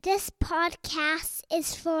This podcast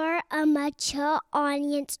is for a mature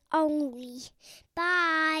audience only.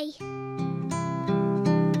 Bye.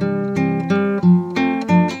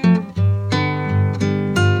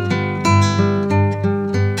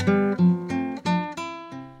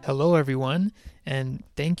 Hello, everyone, and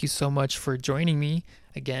thank you so much for joining me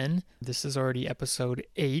again. This is already episode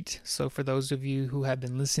 8, so for those of you who have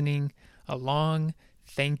been listening along,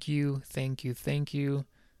 thank you.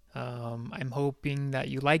 I'm hoping that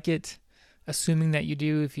you like it, assuming that you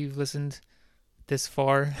do if you've listened this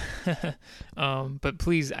far. But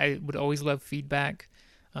please, I would always love feedback,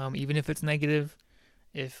 even if it's negative.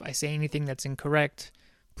 If I say anything that's incorrect,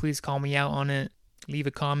 please call me out on it. Leave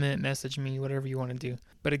a comment, message me, whatever you want to do.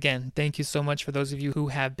 But again, thank you so much for those of you who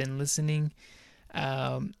have been listening.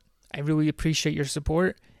 I really appreciate your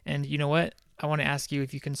support. And you know what? I want to ask you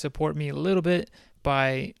if you can support me a little bit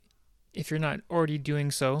by, if you're not already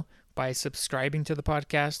doing so, by subscribing to the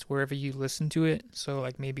podcast wherever you listen to it. So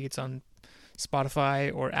like maybe it's on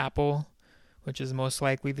Spotify or Apple, which is most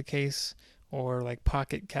likely the case, or like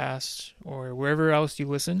Pocket Cast or wherever else you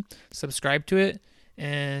listen. Subscribe to it.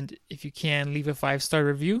 And if you can, leave a 5-star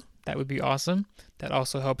review. That would be awesome. That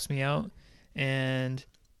also helps me out. And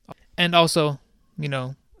also,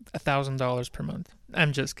 $1,000 per month.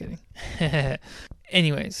 I'm just kidding.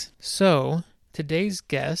 Anyways, so today's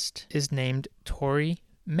guest is named Torie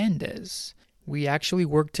Mendez. We actually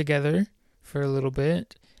worked together for a little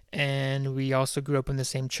bit, and we also grew up in the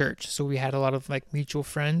same church. So we had a lot of mutual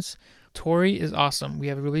friends. Torie is awesome. We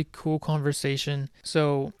have a really cool conversation.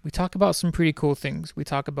 So we talk about some pretty cool things. We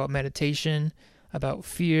talk about meditation, about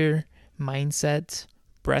fear, mindset,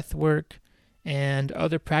 breath work, and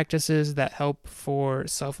other practices that help for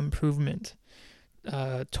self-improvement.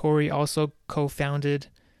 Torie also co-founded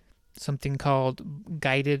something called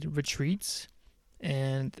Guided Retreats.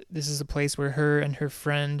 And this is a place where her and her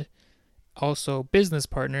friend, also business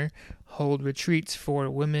partner, hold retreats for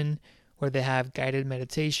women where they have guided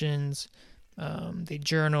meditations, they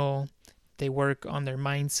journal, they work on their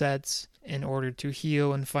mindsets in order to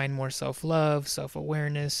heal and find more self-love,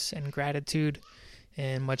 self-awareness, and gratitude,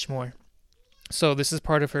 and much more. So this is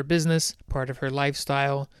part of her business, part of her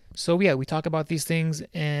lifestyle. So yeah, we talk about these things,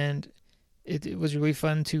 and it was really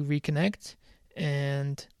fun to reconnect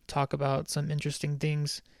and talk about some interesting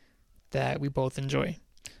things that we both enjoy.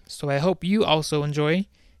 So I hope you also enjoy,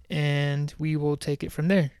 and we will take it from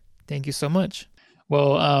there. Thank you so much.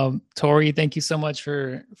 Well, Torie, thank you so much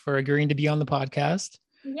for agreeing to be on the podcast.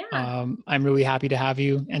 Yeah. I'm really happy to have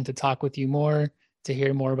you and to talk with you more, to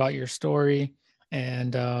hear more about your story,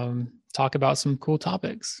 and talk about some cool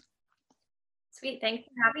topics. Sweet. Thanks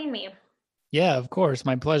for having me. Yeah, of course.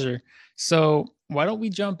 My pleasure. So why don't we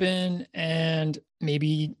jump in and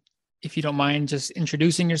maybe, if you don't mind, just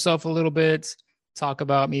introducing yourself a little bit, talk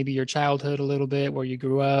about maybe your childhood a little bit, where you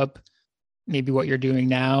grew up, maybe what you're doing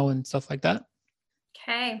now and stuff like that.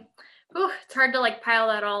 Okay. Ooh, it's hard to pile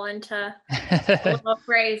that all into a little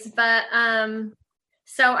phrase, but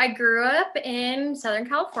so I grew up in Southern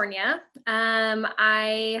California.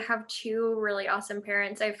 I have 2 really awesome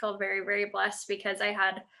parents. I feel very, very blessed because I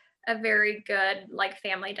had a very good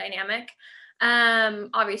family dynamic.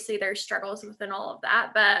 Obviously there's struggles within all of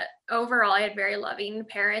that, but overall I had very loving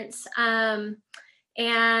parents.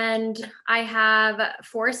 And I have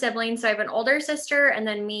 4 siblings. So I have an older sister and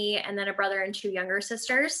then me and then a brother and 2 younger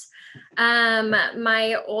sisters.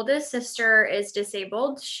 My oldest sister is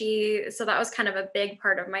disabled. So that was kind of a big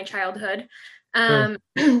part of my childhood. Sure.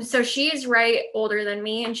 So she's right older than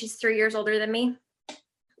me, and she's 3 years older than me.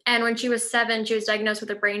 And when she was 7, she was diagnosed with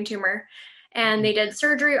a brain tumor, and they did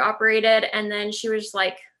surgery, operated, and then she was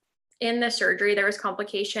in the surgery, there was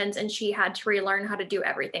complications, and she had to relearn how to do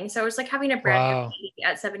everything. So it was like having a brand new baby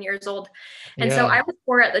at 7 years old. And so I was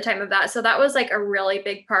 4 at the time of that. So that was a really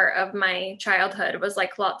big part of my childhood, was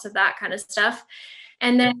lots of that kind of stuff.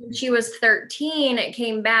 And then when she was 13, it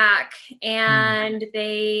came back, and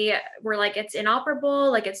they were it's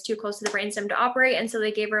inoperable, it's too close to the brainstem to operate. And so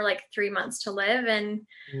they gave her 3 months to live. And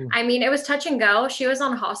I mean, it was touch and go. She was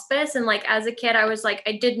on hospice. And as a kid, I was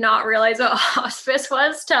I did not realize what hospice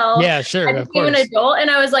was till I became an adult. And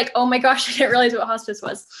I was oh my gosh, I didn't realize what hospice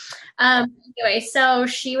was. Anyway, so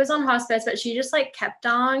she was on hospice, but she just kept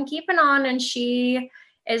on keeping on. And she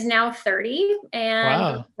is now 30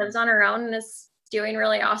 and lives on her own and is doing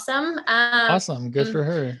really awesome. Awesome. Good for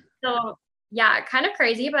her. So yeah, kind of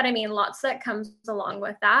crazy, but I mean, lots that comes along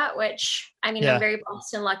with that, which I mean, I'm very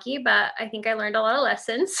blessed and lucky, but I think I learned a lot of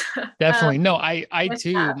lessons. Definitely. No, I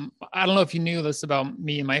too, I don't know if you knew this about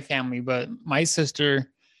me and my family, but my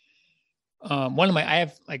sister, I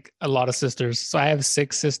have a lot of sisters. So I have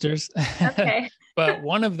 6 sisters. Okay. But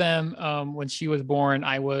one of them, when she was born,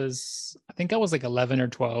 I think I was like 11 or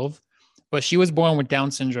 12, but she was born with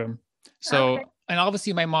Down syndrome. Okay. So, and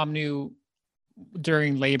obviously my mom knew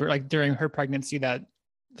during labor, like during her pregnancy, that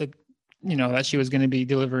the, that she was going to be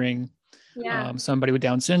delivering Yeah. somebody with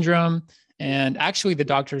Down syndrome. And actually the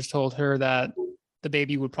doctors told her that the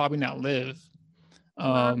baby would probably not live,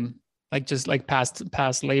 Wow. like just like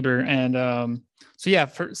past labor. And so yeah,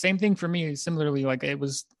 for same thing for me, similarly, like it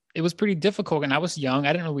was pretty difficult, and I was young.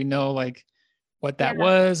 I didn't really know like what Yeah. that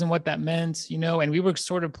was and what that meant, and we were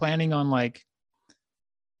sort of planning on like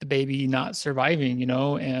the baby not surviving,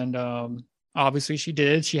 and obviously she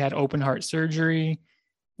did. She had open heart surgery,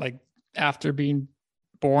 like after being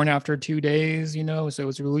born after 2 days, so it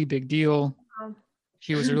was a really big deal. Wow.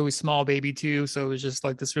 She was a really small baby too, so it was just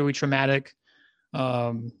like this really traumatic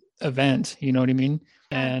event, you know what I mean?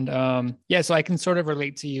 Yeah. And yeah, so I can sort of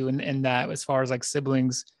relate to you in that, as far as like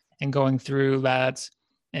siblings and going through that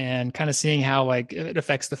and kind of seeing how like it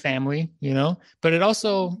affects the family, but it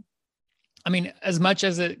also, I mean, as much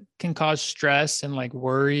as it can cause stress and like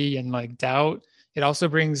worry and like doubt, it also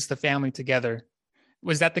brings the family together.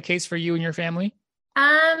 Was that the case for you and your family?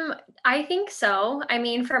 I think so. I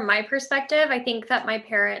mean, from my perspective, I think that my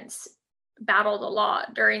parents battled a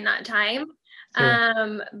lot during that time.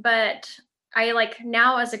 Sure. But I like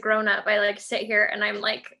now as a grown up, I like sit here and I'm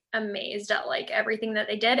like amazed at like everything that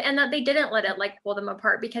they did and that they didn't let it like pull them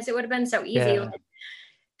apart, because it would have been so easy. Yeah. Like,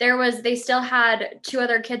 they still had two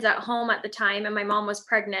other kids at home at the time, and my mom was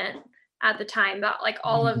pregnant at the time that like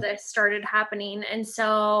all of Mhm. this started happening. And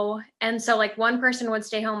so like one person would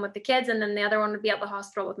stay home with the kids and then the other one would be at the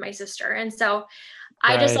hospital with my sister. And so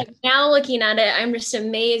I just Right. like now looking at it, I'm just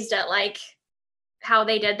amazed at like how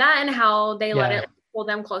they did that and how they let Yeah. it pull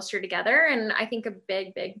them closer together. And I think a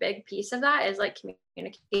big, big, big piece of that is like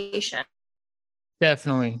communication.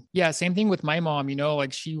 Definitely. Yeah, same thing with my mom,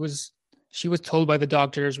 like she was told by the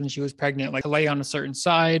doctors when she was pregnant, like to lay on a certain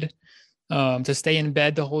side, to stay in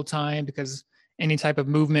bed the whole time, because any type of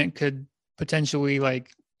movement could potentially like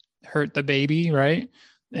hurt the baby, right?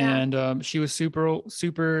 Yeah. And she was super,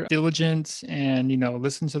 super diligent and,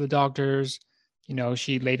 listened to the doctors.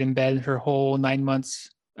 She laid in bed her whole 9 months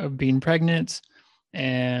of being pregnant.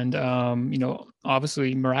 And,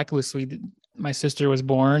 obviously, miraculously, my sister was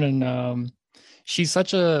born, and she's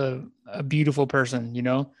such a beautiful person,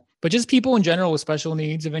 but just people in general with special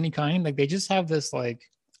needs of any kind, like they just have this like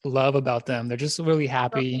love about them. They're just really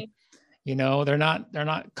happy, Totally. they're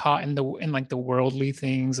not caught in like the worldly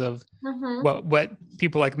things of Mm-hmm. what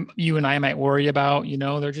people like you and I might worry about.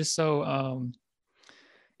 They're just so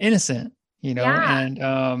innocent, Yeah.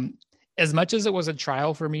 and as much as it was a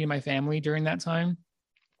trial for me and my family during that time,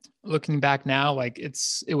 looking back now, like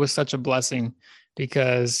it was such a blessing,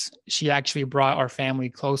 because she actually brought our family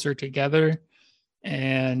closer together,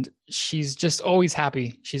 and she's just always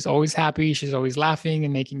happy. She's always happy. She's always laughing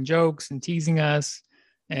and making jokes and teasing us.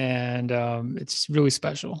 And it's really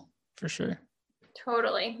special for sure.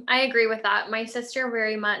 Totally. I agree with that. My sister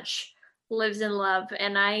very much lives in love,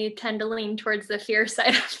 and I tend to lean towards the fear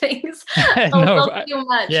side of things a No, little too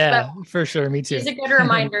much, but yeah, for sure. Me too. she's a good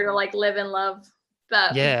reminder to like live in love.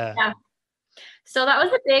 But Yeah. yeah, so that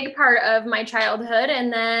was a big part of my childhood.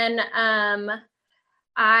 And then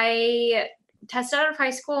I tested out of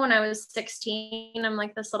high school when I was 16. I'm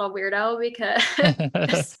like this little weirdo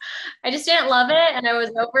because I just didn't love it and I was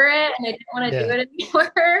over it and I didn't want to do Yeah. it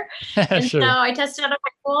anymore. And so Sure. I tested out of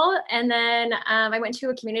high school, and then I went to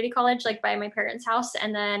a community college like by my parents' house.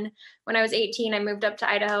 And then when I was 18, I moved up to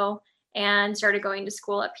Idaho and started going to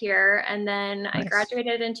school up here. And then I Nice.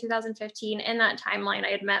 graduated in 2015. In that timeline, I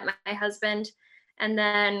had met my husband, and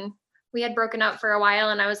then we had broken up for a while,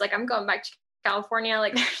 and I was like, I'm going back to California.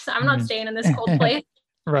 Like, I'm not Mhm. staying in this cold place.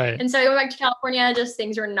 Right. And so I went back to California. Just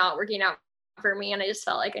things were not working out for me, and I just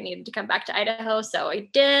felt like I needed to come back to Idaho. So I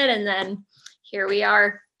did, and then here we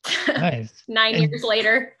are, Nice. 9 years And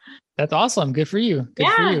later. that's awesome. Good for you. Good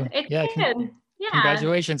for Yeah, you. it's Yeah. good. Yeah,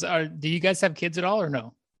 Congratulations. Do you guys have kids at all or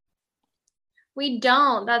no? we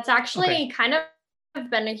don't. That's Okay. actually kind of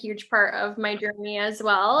been a huge part of my journey as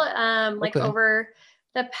well. Like Okay. over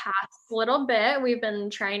the past little bit, we've been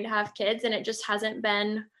trying to have kids, and it just hasn't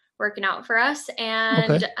been working out for us. Okay.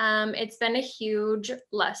 And it's been a huge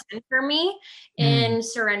lesson for me Mm, in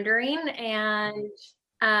surrendering. And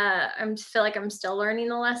I feel like I'm still learning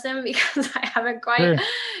the lesson because I haven't quite sure.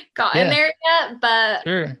 gotten Yeah. there yet. But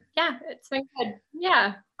Sure. yeah, it's been good.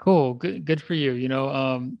 Yeah. Cool. Good for you.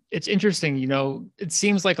 It's interesting, it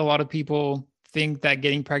seems like a lot of people think that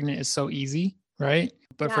getting pregnant is so easy, right?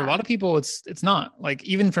 But for a Yeah. lot of people it's not. Like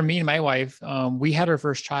even for me and my wife, we had our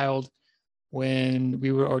first child when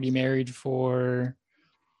we were already married for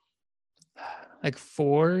like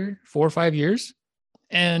four or 5 years.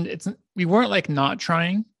 And we weren't like not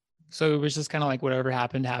trying. So it was just kind of like whatever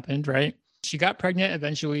happened, right? She got pregnant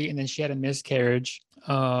eventually, and then she had a miscarriage,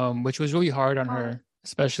 which was really hard on her,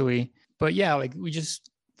 especially. But yeah, like we just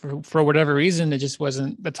for whatever reason, it just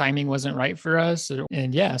wasn't, the timing wasn't right for us.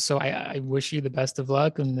 And yeah, so I wish you the best of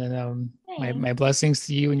luck, and then my blessings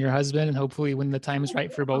to you and your husband, and hopefully when the time is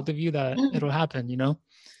right for both of you, that it'll happen, you know?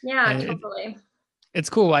 Yeah, And totally. it's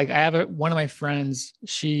cool. Like I have one of my friends,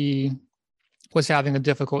 she was having a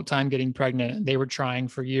difficult time getting pregnant. They were trying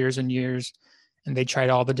for years and years, and they tried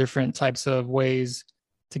all the different types of ways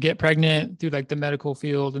to get pregnant through like the medical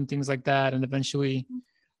field and things like that. And eventually,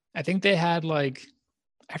 I think they had like,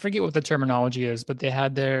 I forget what the terminology is, but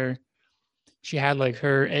she had like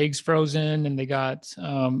her eggs frozen, and they got,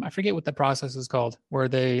 I forget what the process is called, where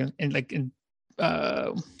what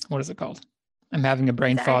is it called? I'm having a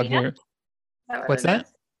brain Is it fog IVF? here. Is that what What's it that?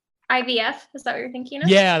 is? IVF? Is that what you're thinking of?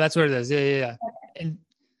 Yeah, that's what it is. Yeah. And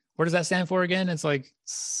what does that stand for again? It's like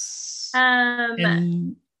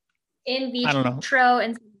In I don't know. vitro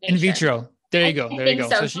insemination. In vitro. There you go. I There you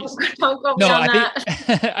think go. so. So Don't go me on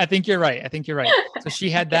that. I think you're right. So she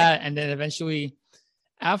had that, and then eventually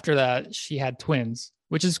after that, she had twins,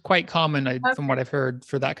 which is quite common from what I've heard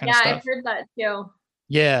for that kind of stuff. Yeah, I've heard that too.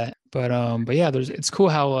 Yeah, but yeah, it's cool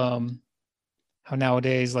how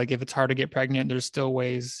nowadays, like if it's hard to get pregnant, there's still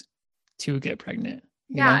ways to get pregnant.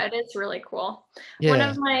 Yeah, it is really cool. Yeah. One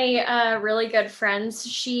of my really good friends,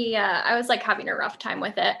 I was like having a rough time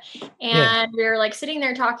with it. And we were like sitting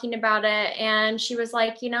there talking about it. And she was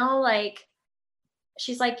like,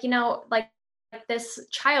 she's like, like this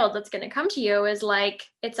child that's going to come to you is like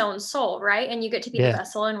its own soul, right? And you get to be the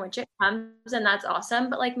vessel in which it comes. And that's awesome.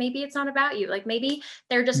 But like, maybe it's not about you. Like maybe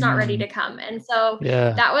they're just not ready to come. And so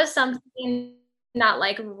that was something that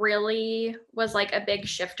like really was like a big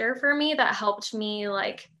shifter for me that helped me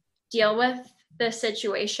like deal with the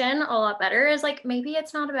situation a lot better. Is like, maybe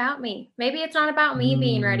it's not about me. Maybe it's not about me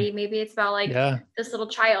being ready. Maybe it's about like this little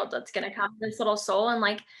child that's going to come, this little soul. And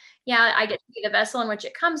like, yeah, I get to be the vessel in which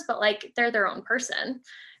it comes, but like they're their own person.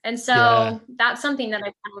 And so that's something that I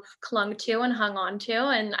kind of clung to and hung on to.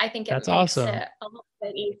 And I think it makes awesome. it a little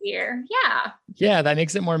bit easier. Yeah, that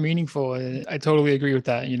makes it more meaningful. I totally agree with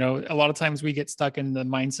that. A lot of times we get stuck in the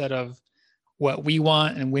mindset of what we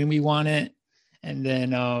want and when we want it. And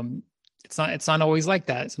then it's not always like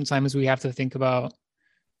that. Sometimes we have to think about,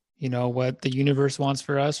 what the universe wants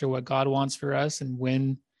for us or what God wants for us, and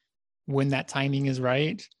when that timing is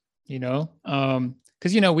right,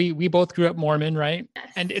 because we both grew up Mormon, right?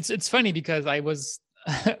 Yes. And it's funny because I was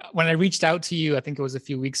when I reached out to you, I think it was a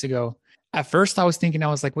few weeks ago. At first I was thinking, I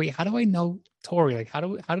was like, wait, how do I know Torie? Like,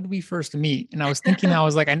 how did we first meet? And I was thinking, I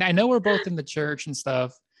was like, I know we're both in the church and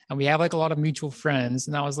stuff, and we have like a lot of mutual friends.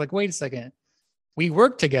 And I was like, wait a second, we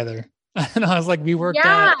work together. And I was like, we worked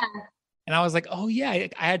at, and I was like, oh yeah,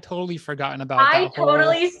 I had totally forgotten about that. I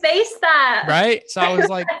totally spaced that. Right. So I was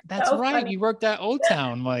like, that's so right. funny. We worked at Old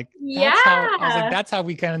Town. Like, I was like, that's how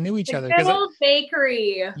we kind of knew each other. Good old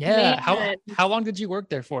bakery. Yeah. How long did you work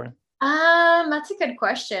there for? That's a good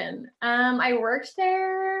question. I worked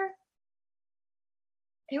there.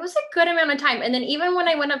 It was a good amount of time. And then even when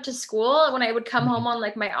I went up to school, when I would come home on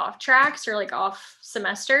like my off tracks or like off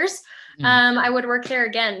semesters, I would work there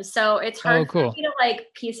again. So it's hard for me to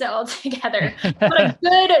like piece it all together, but a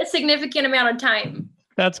good significant amount of time.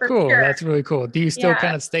 That's cool. Sure. That's really cool. Do you still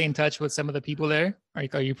kind of stay in touch with some of the people there?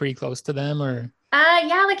 Are you pretty close to them, or?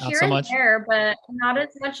 Yeah, like here and there, but not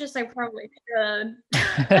as much as I probably should.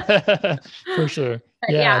 For sure.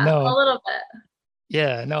 But yeah, no. A little bit.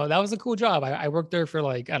 Yeah, no, that was a cool job. I worked there for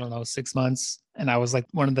like, I don't know, 6 months, and I was like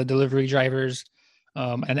one of the delivery drivers.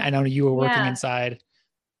 And I know you were working inside.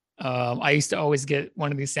 I used to always get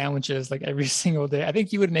one of these sandwiches like every single day. I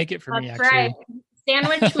think you would make it for me, actually. Right.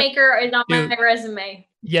 Sandwich maker is on my resume.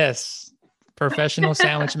 Yes. Professional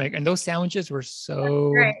sandwich maker. And those sandwiches were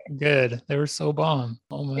so good. They were so bomb.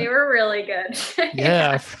 Oh my. They were really good.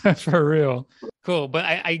 Yeah, for real. Cool. But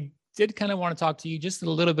I did kind of want to talk to you just a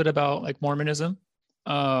little bit about like Mormonism.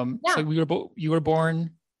 So you were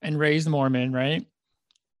born and raised Mormon, right?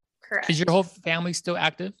 Correct. Is your whole family still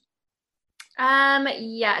active?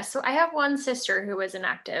 Yeah. So I have one sister who is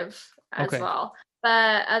inactive as well.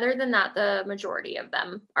 But other than that, the majority of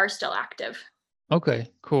them are still active.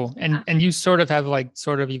 Okay, cool. And you sort of have like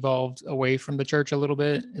sort of evolved away from the church a little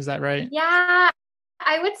bit. Is that right? Yeah.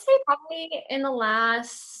 I would say probably in the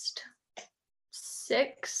last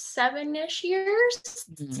 6-7-ish years.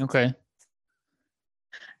 Okay.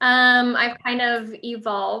 I've kind of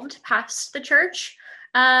evolved past the church.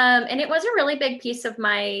 And it was a really big piece of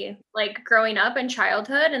my like growing up and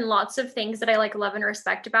childhood, and lots of things that I like love and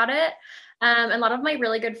respect about it. A lot of my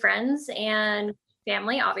really good friends and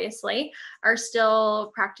family, obviously, are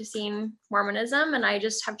still practicing Mormonism, and I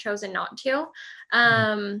just have chosen not to.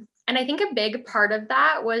 And I think a big part of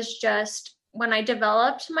that was just when I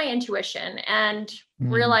developed my intuition and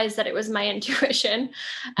Mm. realized that it was my intuition.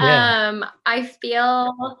 Yeah. I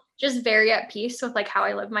feel just very at peace with like how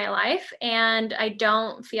I live my life, and I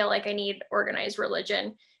don't feel like I need organized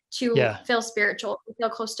religion to Yeah. feel spiritual, to feel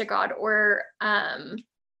close to God, or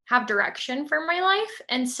have direction for my life.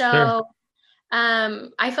 And Sure. so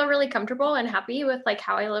I feel really comfortable and happy with like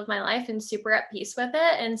how I live my life and super at peace with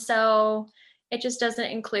it. And so it just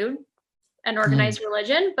doesn't include an Mm. organized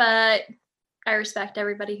religion, but I respect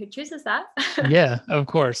everybody who chooses that. Yeah, of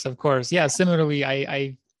course, of course. Yeah, similarly,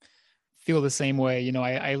 I feel the same way.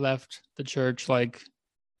 I left the church like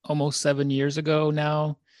almost 7 years ago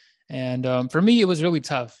now. And for me, it was really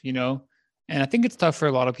tough, and I think it's tough for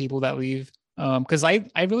a lot of people that leave. Because I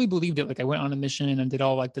really believed it. Like I went on a mission and did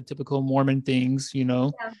all like the typical Mormon things,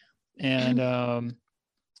 and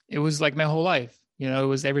it was like my whole life, it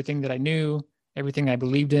was everything that I knew, everything I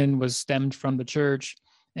believed in was stemmed from the church.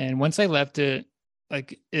 And once I left it,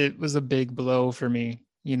 like it was a big blow for me.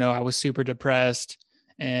 I was super depressed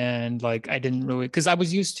and like I didn't really, because I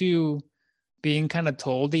was used to being kind of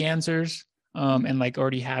told the answers and like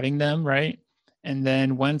already having them, right? And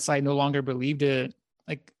then once I no longer believed it,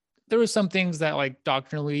 like there were some things that like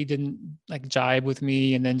doctrinally didn't like jibe with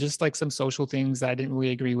me, and then just like some social things that I didn't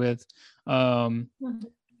really agree with. And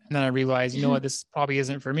then I realized, you know what, this probably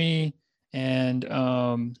isn't for me. And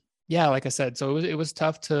yeah, like I said, so it was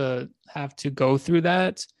tough to have to go through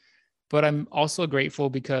that, but I'm also grateful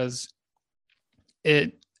because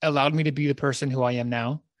it allowed me to be the person who I am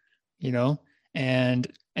now, you know? And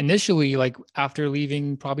initially, like after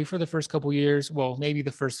leaving, probably for the first couple years, well, maybe the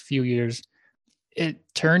first few years, it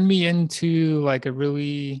turned me into like a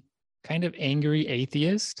really kind of angry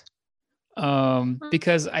atheist,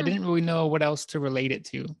 because I didn't really know what else to relate it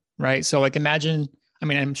to, right? So like imagine, I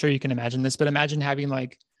mean, I'm sure you can imagine this, but imagine having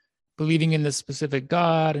like believing in this specific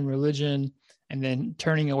God and religion and then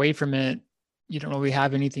turning away from it. You don't really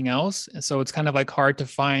have anything else. And so it's kind of like hard to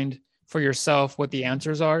find for yourself what the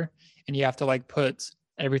answers are. And you have to like put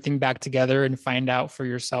everything back together and find out for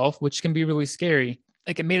yourself, which can be really scary.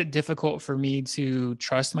 Like it made it difficult for me to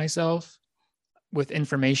trust myself with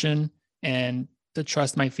information and to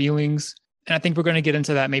trust my feelings. And I think we're going to get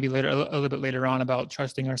into that maybe later, a little bit later on, about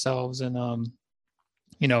trusting ourselves and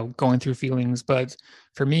going through feelings. But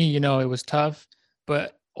for me, it was tough.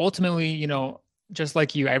 But ultimately, just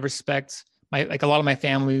like you, I respect my, like a lot of my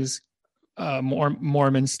family's more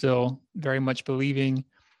Mormon, still very much believing,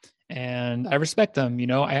 and I respect them.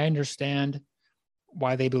 I understand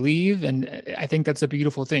why they believe, and I think that's a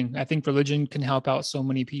beautiful thing. I think religion can help out so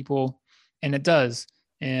many people, and it does.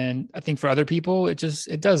 And I think for other people, it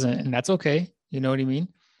doesn't, and that's okay. You know what I mean?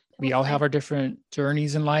 We all have Totally. our different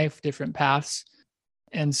journeys in life, different paths,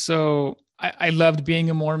 and so I loved being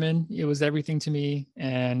a Mormon. It was everything to me.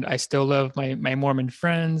 And I still love my Mormon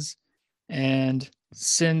friends. And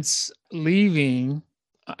since leaving,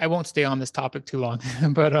 I won't stay on this topic too long,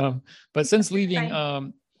 but since leaving,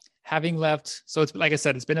 Fine. having left, so it's like I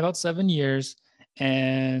said, it's been about 7 years.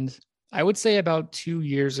 And I would say about 2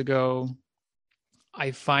 years ago, I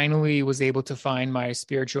finally was able to find my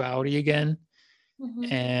spirituality again.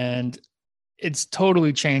 Mhm. And it's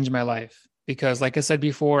totally changed my life because like I said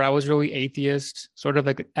before, I was really atheist, sort of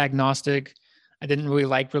like agnostic. I didn't really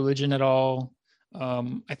like religion at all.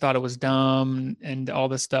 I thought it was dumb and all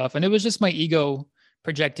this stuff, and it was just my ego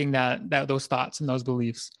projecting that those thoughts and those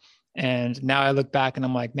beliefs. And now I look back and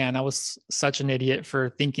I'm like, man, I was such an idiot for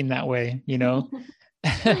thinking that way,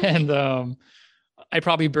 and I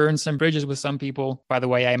probably burned some bridges with some people by the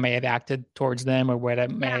way I may have acted towards them or what I Yeah.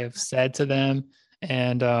 may have said to them.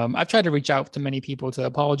 And I've tried to reach out to many people to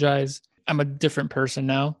apologize. I'm a different person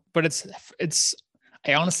now, but it's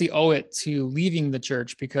I honestly owe it to leaving the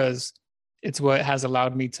church because it's what has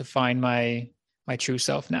allowed me to find my true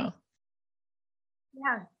self now.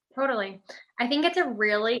 Yeah, totally. I think it's a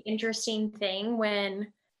really interesting thing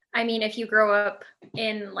when, I mean, if you grow up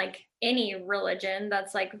in like any religion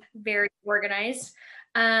that's like very organized,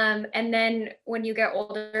 and then when you get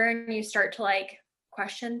older and you start to like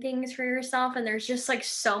question things for yourself, and there's just like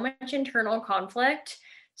so much internal conflict,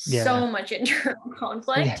 Yeah. so much internal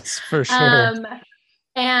conflict. Yes, for sure. Um,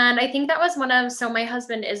 and I think that was one of, so my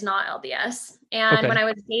husband is not LDS. And when Okay. I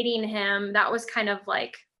was dating him, that was kind of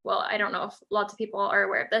like well, I don't know if lots of people are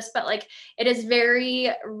aware of this, but like it is very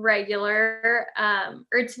regular, or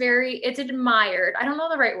it's admired. I don't know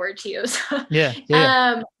the right word to use. Yeah.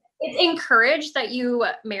 Yeah. It's encouraged that you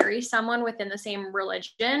marry someone within the same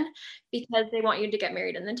religion because they want you to get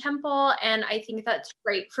married in the temple. And I think that's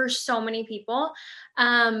great for so many people.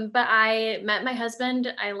 But I met my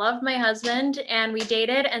husband. I loved my husband and we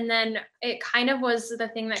dated. And then it kind of was the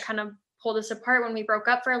thing that kind of pulled us apart when we broke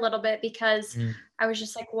up for a little bit, because I was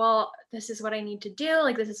just like, well, this is what I need to do.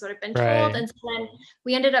 Like, this is what I've been told. Right. And so then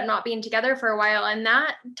we ended up not being together for a while. And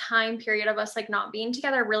that time period of us like not being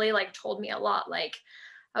together really like told me a lot. Like,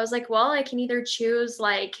 I was like, well, I can either choose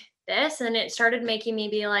like this. And it started making me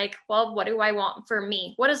be like, well, what do I want for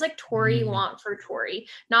me? What does like Torie want for Torie?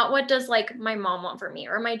 Not what does like my mom want for me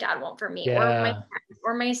or my dad want for me or my Yeah. parents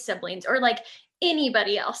or my siblings or like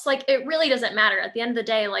anybody else. Like, it really doesn't matter at the end of the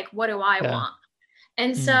day. Like, what do I Yeah. want?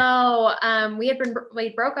 And so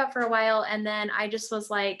we broke up for a while, and then I just was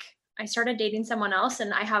like, I started dating someone else,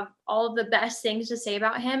 and I have all of the best things to say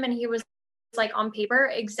about him. And he was like on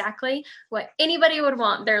paper exactly what anybody would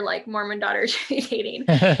want their like Mormon daughter to be dating.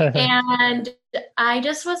 And I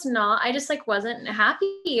just like wasn't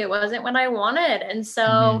happy. It wasn't what I wanted. And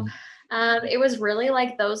so it was really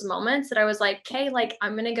like those moments that I was like, okay, like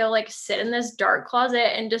I'm going to go like sit in this dark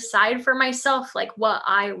closet and decide for myself like what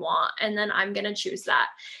I want. And then I'm going to choose that.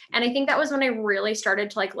 And I think that was when I really started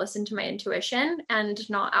to like listen to my intuition and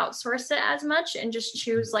not outsource it as much and just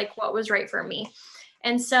choose like what was right for me.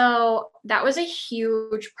 And so that was a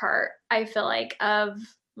huge part, I feel like, of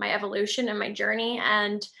my evolution and my journey,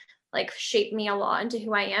 and like shaped me a lot into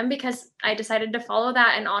who I am, because I decided to follow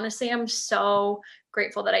that. And honestly, I'm so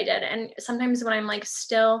grateful that I did. And sometimes when I'm like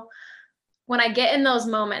when I get in those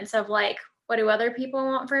moments of like, what do other people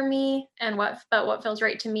want from me and what feels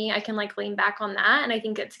right to me, I can like lean back on that. And I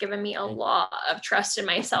think it's given me a lot of trust in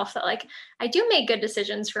myself that like I do make good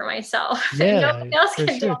decisions for myself. And Yeah, nobody else for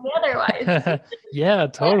can sure. tell me otherwise. Yeah,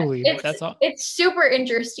 But totally. That's all. it's super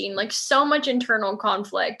interesting, like so much internal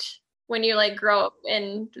conflict when you like grow up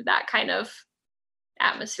in that kind of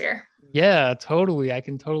atmosphere. Yeah, totally. I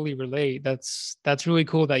can totally relate. That's really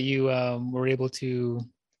cool that you were able to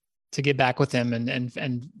get back with him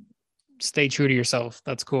and stay true to yourself.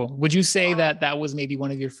 That's cool. Would you say that that was maybe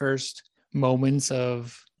one of your first moments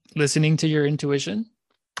of listening to your intuition?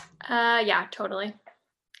 Yeah, totally.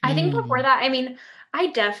 I think before that, I mean, I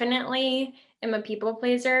definitely am a people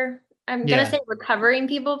pleaser. I'm gonna Yeah. say recovering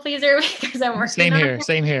people pleaser because I'm working Same on here. it.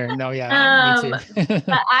 Same here. No, yeah, me too.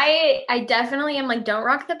 But I definitely am like, don't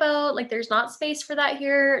rock the boat. Like, there's not space for that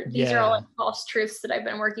here. These are all Yeah, like false truths that I've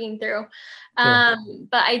been working through. sure.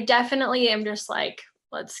 But I definitely am just like,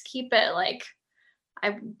 let's keep it like, I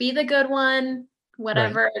be the good one, Right.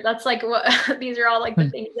 whatever. That's like what these are all like the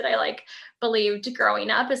things that I like believed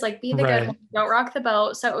growing up, is like, be the good Right. one, don't rock the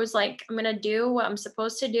boat. So it was like, I'm gonna do what I'm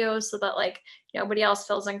supposed to do so that like nobody else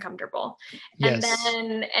feels uncomfortable. And Yes.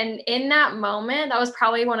 then and in that moment, that was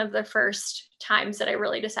probably one of the first times that I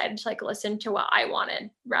really decided to like listen to what I wanted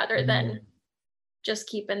rather than just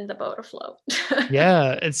keeping the boat afloat.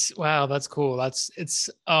 Yeah, it's wow, that's cool. It's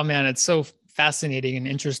oh man, it's so fascinating and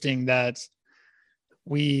interesting that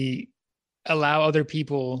we allow other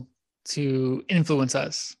people to influence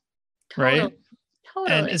us, Totally. right?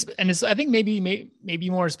 And Totally. it's I think maybe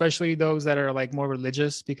more especially those that are like more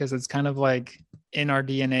religious, because it's kind of like in our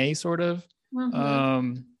DNA sort of. Mm-hmm.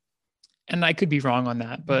 Um and I could be wrong on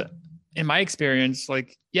that, but in my experience,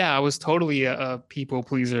 like, yeah, I was totally a people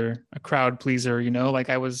pleaser, a crowd pleaser, like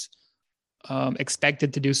I was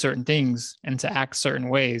expected to do certain things and to act certain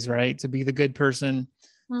ways, right? To be the good person,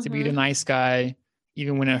 to be the Mm-hmm. nice guy,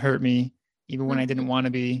 even when it hurt me, even when I Mm-hmm. didn't want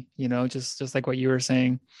to be, just like what you were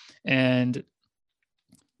saying. And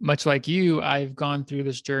much like you, I've gone through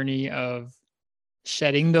this journey of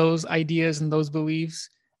shedding those ideas and those beliefs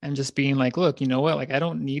and just being like, look, you know what? Like, I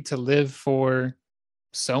don't need to live for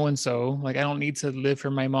so and so. Like, I don't need to live for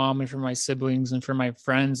my mom and for my siblings and for my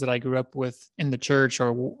friends that I grew up with in the church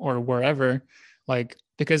or wherever. Like,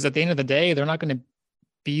 because at the end of the day, they're not going to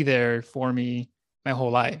be there for me my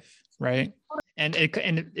whole life, right? And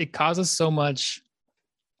it causes so much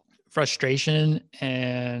frustration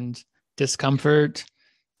and discomfort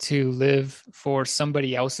to live for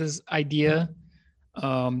somebody else's idea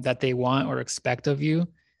that they want or expect of you.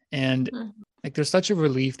 And Mm-hmm. like, there's such a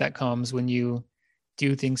relief that comes when you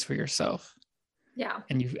do things for yourself, Yeah.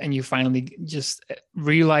 and you finally just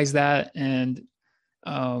realize that, and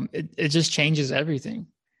it just changes everything,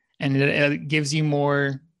 and it gives you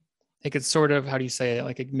more, like, it's sort of, how do you say it,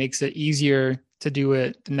 like, it makes it easier to do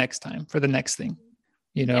it the next time for the next thing,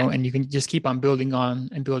 Yeah. and you can just keep on building on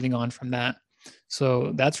and building on from that.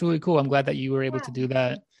 So that's really cool. I'm glad that you were able Yeah. to do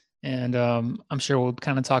that. And I'm sure we'll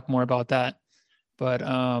kind of talk more about that. But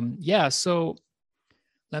yeah, so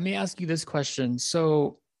let me ask you this question.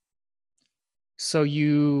 So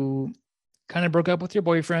you kind of broke up with your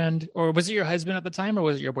boyfriend, or was it your husband at the time, or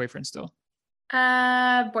was it your boyfriend still?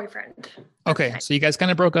 Boyfriend at the Okay, time. so you guys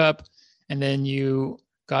kind of broke up, and then you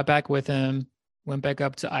got back with him, went back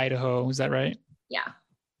up to Idaho. Is that right? Yeah.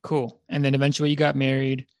 Cool. And then eventually you got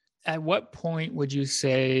married. At what point would you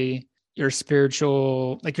say your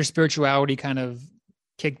spirituality kind of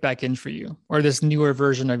kicked back in for you, or this newer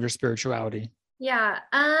version of your spirituality? Yeah.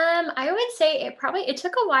 I would say it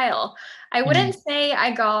took a while. I Mm, wouldn't say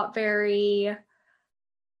I got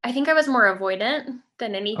I think I was more avoidant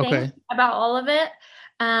than okay. anything about all of it.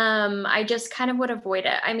 I just kind of would avoid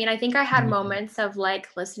it. I mean, I think I had Mm, moments of like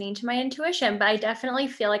listening to my intuition, but I definitely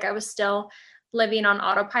feel like I was still living on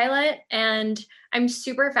autopilot. And I'm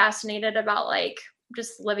super fascinated about like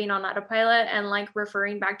just living on autopilot and like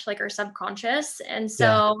referring back to like our subconscious. And yeah.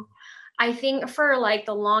 so I think for like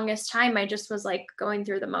the longest time, I just was like going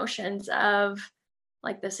through the motions of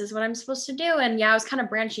like, this is what I'm supposed to do. And yeah, I was kind of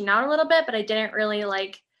branching out a little bit, but I didn't really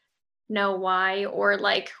like know why or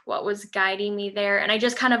like what was guiding me there. And I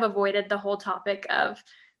just kind of avoided the whole topic of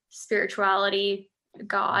spirituality,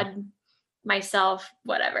 God, myself,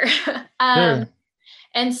 whatever. um, Sure.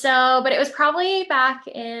 and so, but it was probably back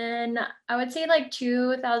in, I would say like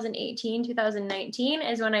 2018, 2019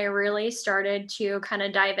 is when I really started to kind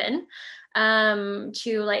of dive in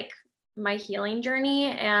to like my healing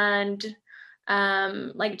journey and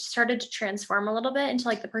like started to transform a little bit into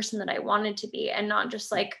like the person that I wanted to be and not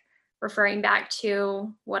just like referring back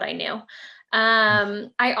to what I knew.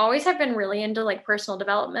 I always have been really into like personal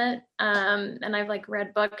development. And I've like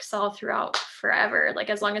read books all throughout forever, like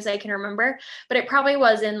as long as I can remember. But it probably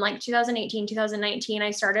was in like 2018, 2019,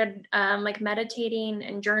 I started like meditating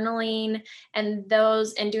and journaling and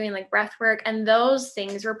doing like breath work. And those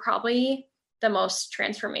things were probably the most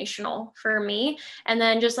transformational for me. And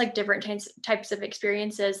then just like different types of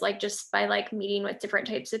experiences, like just by like meeting with different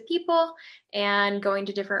types of people and going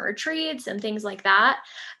to different retreats and things like that,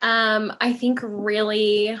 I think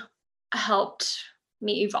really helped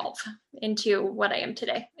me evolve into what I am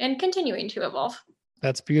today and continuing to evolve.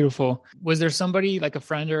 That's beautiful. Was there somebody like a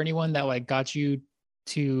friend or anyone that like got you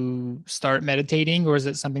to start meditating, or is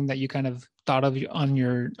it something that you kind of thought of on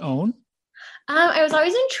your own? I was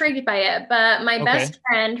always intrigued by it, but my Okay. best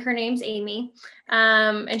friend, her name's Amy,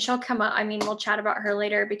 and she'll come up. I mean, we'll chat about her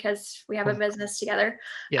later because we have a Cool. business together.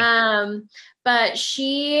 Yeah. Um, but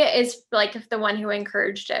she is like the one who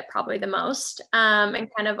encouraged it probably the most, and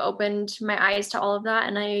kind of opened my eyes to all of that.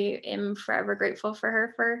 And I am forever grateful for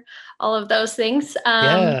her for all of those things.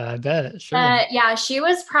 Yeah, I bet. Sure. Yeah, she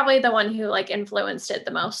was probably the one who like influenced it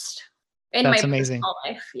the most in my That's amazing. personal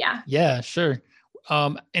life. Yeah. Yeah, sure.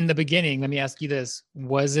 In the beginning, let me ask you this.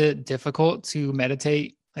 Was it difficult to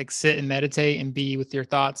meditate, like sit and meditate and be with your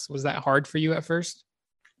thoughts? Was that hard for you at first?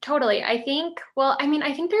 Totally. I think, well, I mean,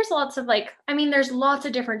 I think there's lots of like, I mean, there's lots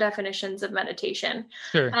of different definitions of meditation.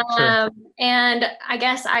 Sure, sure. And I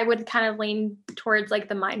guess I would kind of lean towards like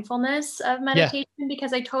the mindfulness of Yeah. meditation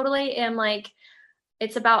because I totally am like,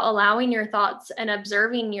 it's about allowing your thoughts and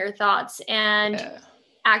observing your thoughts and Yeah.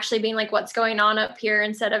 actually being like, what's going on up here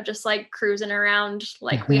instead of just like cruising around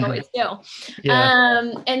like we always do.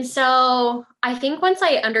 Yeah. And so I think once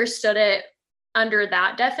I understood it under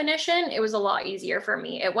that definition, it was a lot easier for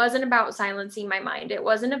me. It wasn't about silencing my mind. It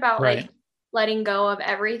wasn't about like Right. letting go of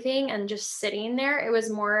everything and just sitting there. It was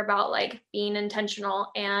more about like being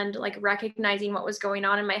intentional and like recognizing what was going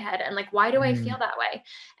on in my head and like, why do I feel Mm, that way?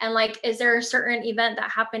 And like, is there a certain event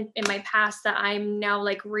that happened in my past that I'm now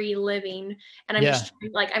like reliving and I'm yeah. just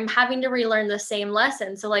like, I'm having to relearn the same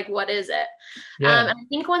lesson. So like, what is it? Yeah. And I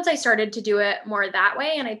think once I started to do it more that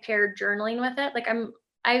way and I paired journaling with it, like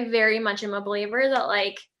I very much am a believer that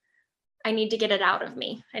like I need to get it out of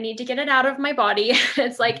me. I need to get it out of my body.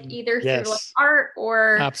 It's like either through like Yes. art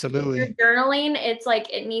or through Absolutely. journaling. It's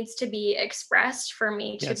like it needs to be expressed for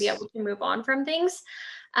me to be Yes. able to move on from things.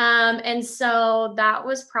 And so that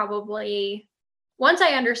was probably once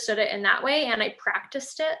I understood it in that way and I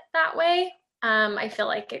practiced it that way, I feel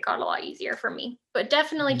like it got a lot easier for me, but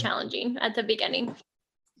definitely Mhm. challenging at the beginning.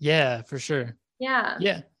 Yeah, for sure. Yeah.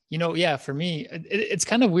 Yeah. Yeah, for me, it's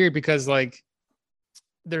kind of weird because like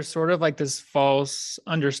there's sort of like this false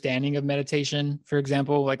understanding of meditation. For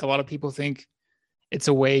example, like a lot of people think it's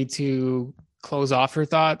a way to close off your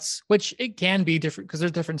thoughts, which it can be different because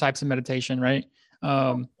there's different types of meditation, right?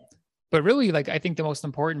 Um, but really, like I think the most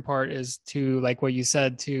important part is to like what you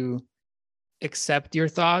said, to accept your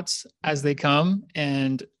thoughts as they come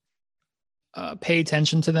and pay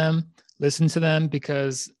attention to them, listen to them,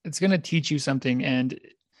 because it's going to teach you something. And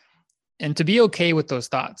to be okay with those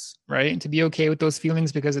thoughts, right? And to be okay with those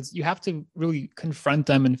feelings, because it's, you have to really confront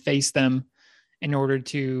them and face them in order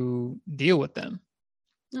to deal with them.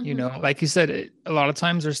 You know, like you said, a lot of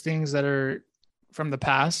times there's things that are from the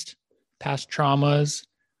past traumas,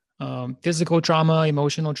 physical trauma,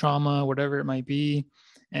 emotional trauma, whatever it might be.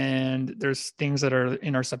 And there's things that are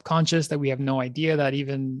in our subconscious that we have no idea that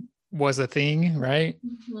even was a thing, right?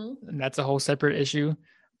 And that's a whole separate issue.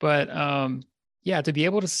 But yeah, to be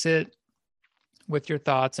able to sit with your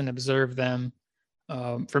thoughts and observe them.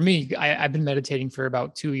 For me, I've been meditating for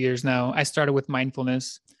about 2 years now. I started with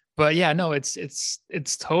mindfulness, but yeah, no, it's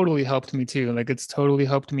totally helped me too. Like it's totally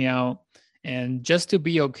helped me out, and just to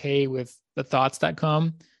be okay with the thoughts that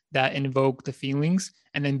come, that invoke the feelings,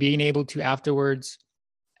 and then being able to afterwards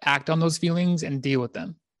act on those feelings and deal with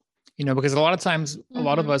them. You know, because a lot of times, a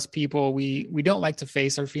lot of us people, we don't like to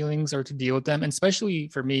face our feelings or to deal with them. And especially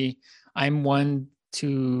for me, I'm one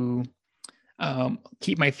to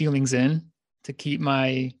keep my feelings in, to keep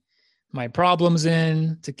my problems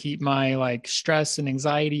in, to keep my like stress and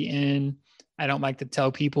anxiety in. I don't like to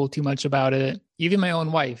tell people too much about it. Even my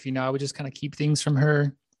own wife, you know, I would just kind of keep things from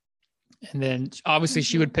her. And then obviously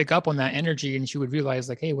she would pick up on that energy and she would realize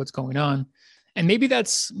like, hey, what's going on? And maybe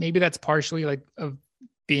that's partially like of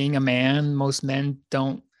being a man. Most men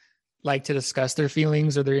don't like to discuss their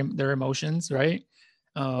feelings or their emotions, right?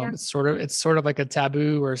 It's sort of like a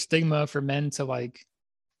taboo or a stigma for men to like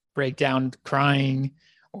break down crying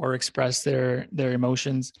or express their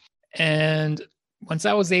emotions. And once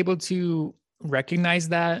I was able to recognize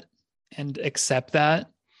that and accept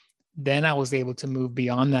that, then I was able to move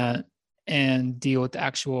beyond that and deal with the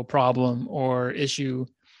actual problem or issue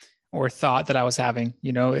or thought that I was having.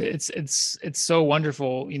 You know, it's so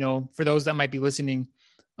wonderful. You know, for those that might be listening,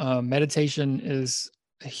 meditation is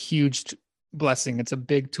a huge blessing. It's a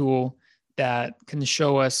big tool that can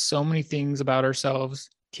show us so many things about ourselves,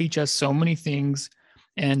 teach us so many things,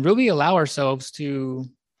 and really allow ourselves to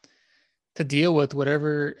deal with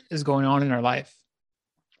whatever is going on in our life.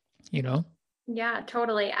 You know? Yeah,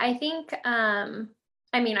 totally. I think,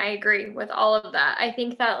 I mean, I agree with all of that. I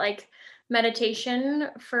think that like meditation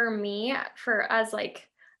for me, for as like,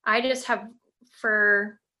 I just have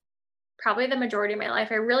for probably the majority of my life,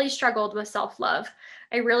 I really struggled with self-love.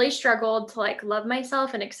 I really struggled to like love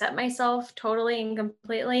myself and accept myself totally and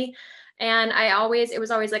completely. And it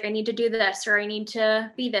was always like, I need to do this, or I need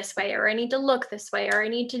to be this way, or I need to look this way, or I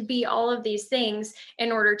need to be all of these things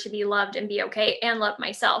in order to be loved and be okay and love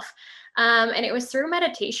myself. And it was through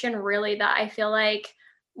meditation really that I feel like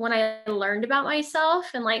when I learned about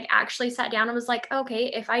myself and like actually sat down and was like, okay,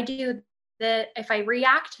 if I do that, if I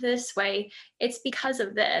react this way, it's because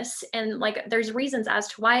of this. And like, there's reasons as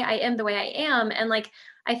to why I am the way I am. And like,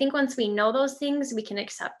 I think once we know those things, we can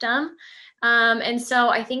accept them. And so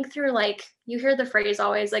I think through like, you hear the phrase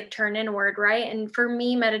always like turn inward, right? And for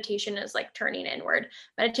me, meditation is like turning inward.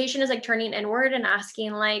 Meditation is like turning inward and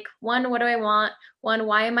asking like, one, what do I want? One,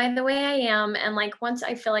 why am I the way I am? And like, once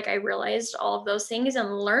I feel like I realized all of those things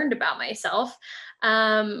and learned about myself,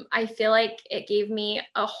 I feel like it gave me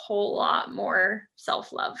a whole lot more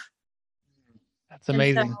self-love. That's And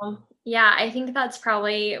amazing. so, yeah, I think that's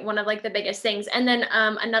probably one of like the biggest things. And then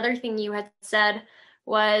another thing you had said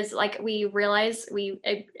was like we realize we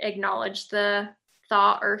acknowledge the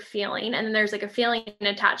thought or feeling, and then there's like a feeling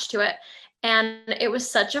attached to it. And it was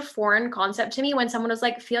such a foreign concept to me when someone was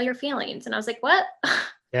like, feel your feelings. And I was like, what?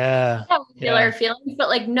 Yeah. Yeah, we feel our Yeah. feelings, but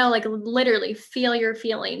like, no, like literally feel your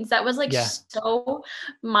feelings. That was like Yeah. so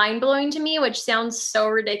mind blowing to me, which sounds so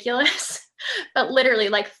ridiculous, but literally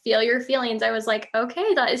like feel your feelings. I was like,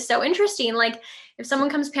 okay, that is so interesting. Like if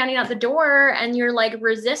someone comes pounding out the door and you're like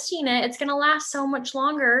resisting it, it's going to last so much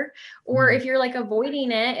longer. Or if you're like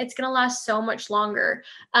avoiding it, it's going to last so much longer.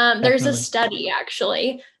 There's a Definitely. study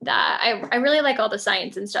actually that I really like all the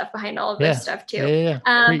science and stuff behind all of this Yeah. stuff Yeah. too. Yeah. Yeah.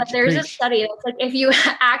 But Preach. there's a Preach. study that's like if you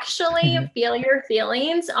actually feel your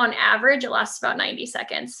feelings, on average, it lasts about 90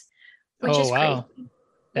 seconds, which Oh, is crazy. wow.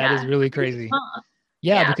 That is Yeah. really crazy. Huh.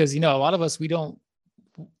 Yeah, Yeah. because a lot of us, we don't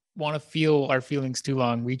want to feel our feelings too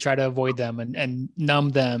long. We try to avoid them and numb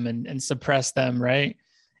them and suppress them, right?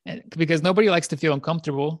 And because nobody likes to feel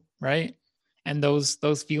uncomfortable, right? And those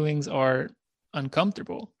feelings are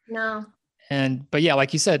uncomfortable. No. But yeah,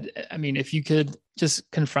 like you said, I mean, if you could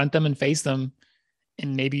just confront them and face them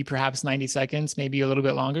in maybe perhaps 90 seconds, maybe a little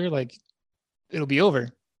bit longer, like it'll be over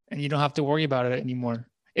and you don't have to worry about it anymore.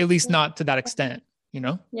 At least not to that extent, you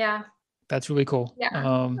know? Yeah. That's really cool. Yeah.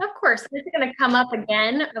 Of course. It's going to come up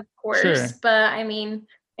again, of course. Sure. But I mean,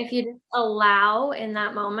 if you just allow in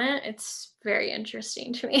that moment, it's very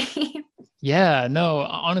interesting to me. Yeah, no,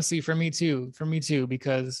 honestly, for me too,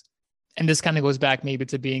 because, and this kind of goes back maybe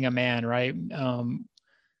to being a man, right?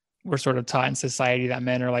 We're sort of taught in society that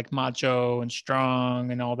men are like macho and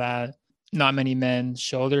strong and all that. Not many men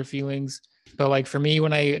show their feelings. But like for me,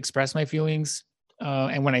 when I express my feelings,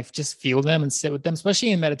 and when I just feel them and sit with them,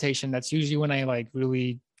 especially in meditation, that's usually when I like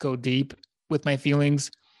really go deep with my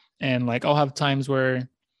feelings. And like I'll have times where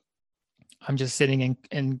I'm just sitting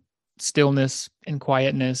in stillness and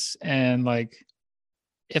quietness. And like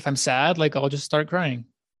if I'm sad, like I'll just start crying.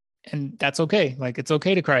 And that's okay. Like it's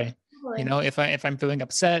okay to cry. You Totally. know, if I'm feeling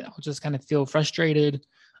upset, I'll just kind of feel frustrated,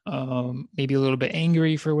 maybe a little bit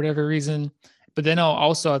angry for whatever reason. But then I'll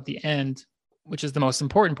also at the end, which is the most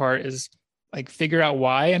important part, is like figure out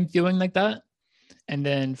why I'm feeling like that, and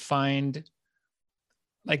then find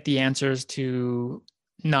like the answers to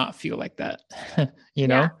not feel like that. you Yeah.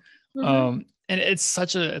 know, Hmm. and it's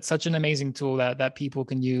such an amazing tool that people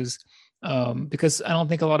can use, because I don't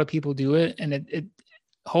think a lot of people do it, and it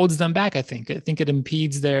holds them back. I think it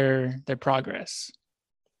impedes their progress.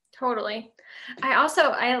 Totally.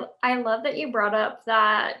 I love that you brought up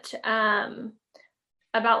that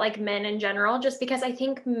about like men in general, just because I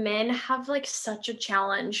think men have like such a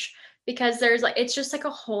challenge because there's like it's just like a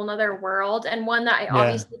whole nother world, and one that I Yeah.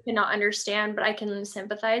 obviously cannot understand but I can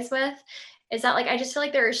sympathize with is that like I just feel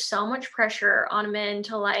like there is so much pressure on men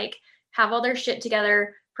to like have all their shit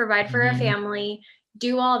together, provide for a Hmm. family,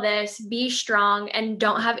 do all this, be strong, and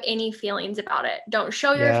don't have any feelings about it. Don't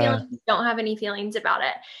show your Yeah. feelings, don't have any feelings about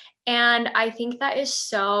it. And I think that is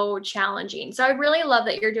so challenging. So I really love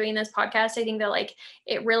that you're doing this podcast. I think that like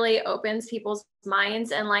it really opens people's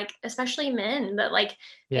minds, and like especially men, that like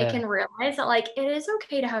they Yeah. can realize that like it is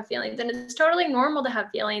okay to have feelings and it's totally normal to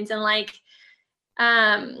have feelings. And like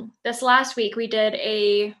this last week we did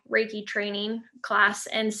a Reiki training class,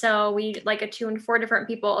 and so we like attuned 4 different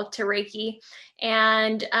people to Reiki.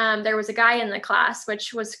 And there was a guy in the class,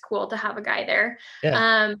 which was cool to have a guy there.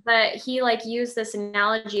 Yeah. But he like used this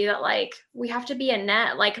analogy that like we have to be a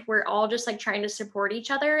net, like we're all just like trying to support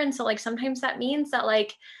each other. And so like sometimes that means that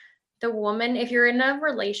like the woman, if you're in a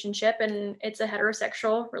relationship and it's a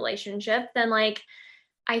heterosexual relationship, then like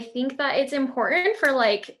I think that it's important for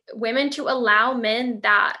like women to allow men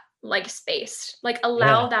that like space, like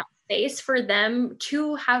allow Yeah. that space for them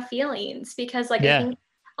to have feelings. Because like I Yeah. think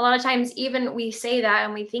a lot of times even we say that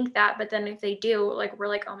and we think that, but then if they do, like we're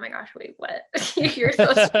like, oh my gosh, wait, what? You're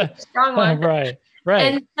supposed to be the strong one. Right. Right.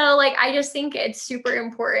 And so like I just think it's super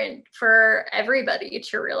important for everybody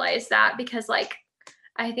to realize that, because like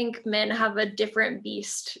I think men have a different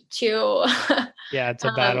beast to Yeah, to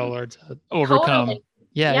um battle or to overcome. totally.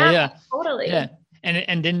 Yeah, yeah, Yeah, yeah. Yeah. totally.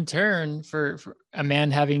 And in turn, for a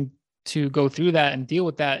man having to go through that and deal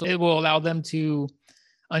with that, it will allow them to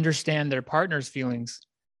understand their partner's feelings,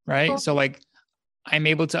 right? So Totally. like I'm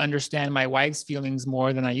able to understand my wife's feelings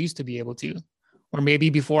more than I used to be able to. Or maybe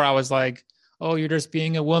before I was like, oh, you're just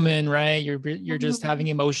being a woman, right? You're just Mhm. having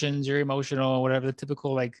emotions, you're emotional, whatever the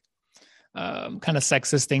typical like kind of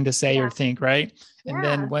sexist thing to say or Yeah. think, right? Yeah. And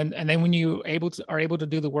then when you are able to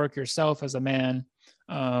do the work yourself as a man,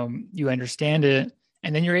 you understand it,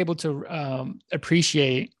 and then you're able to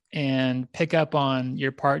appreciate and pick up on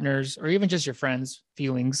your partner's or even just your friends'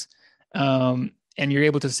 feelings, and you're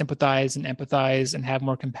able to sympathize and empathize and have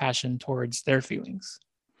more compassion towards their feelings.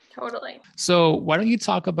 Totally. So why don't you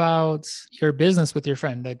talk about your business with your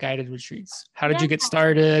friend, the guided retreats? How did Yeah. you get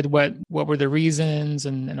started? What were the reasons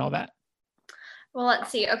and all that? Well, let's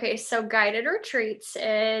see. Okay, so Guided Retreats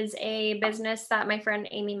is a business that my friend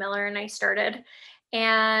Amy Miller and I started.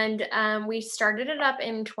 And we started it up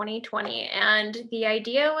in 2020. And the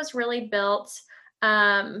idea was really built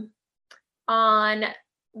um, on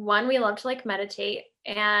one, we love to like meditate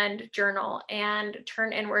and journal and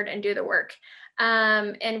turn inward and do the work.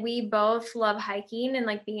 And we both love hiking and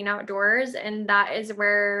like being outdoors, and that is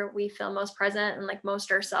where we feel most present and like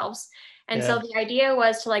most ourselves. And so Yeah. the idea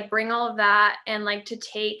was to like bring all of that and like to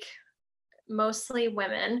take mostly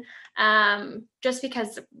women, just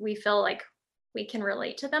because we feel like we can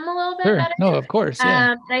relate to them a little bit Sure. better. No, of course.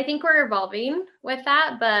 Yeah. And I think we're evolving with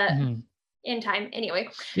that, but Mhm. in time anyway.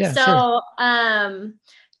 Yeah, sure. So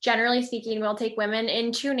generally speaking, we'll take women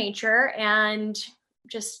into nature and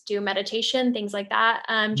just do meditation, things like that.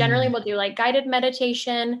 Generally Mm. we'll do like guided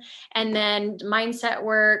meditation and then mindset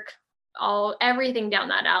work, everything down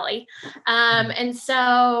that alley. And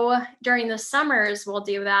so during the summers we'll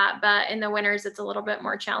do that, but in the winters it's a little bit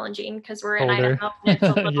more challenging because we're in Older. Idaho and it's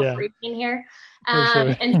a little Yeah, freezing here. for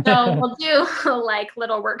sure. And so we'll do like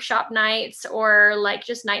little workshop nights or like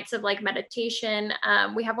just nights of like meditation.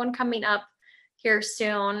 We have one coming up here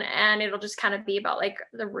soon, and it'll just kind of be about like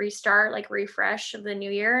the restart, like refresh of the new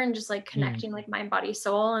year, and just like connecting like mind, body,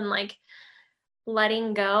 soul, and like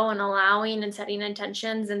letting go and allowing and setting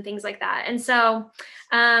intentions and things like that. And so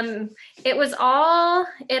it all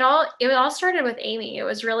started with Amy. It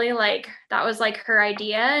was really like that was like her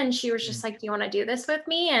idea, and she was just like, do you want to do this with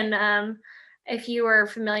me? And if you were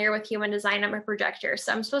familiar with human design, I'm a projector,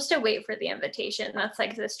 so I'm supposed to wait for the invitation. That's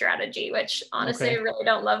like the strategy, which honestly I really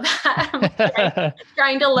don't love that. I'm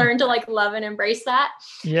trying to learn to like love and embrace that.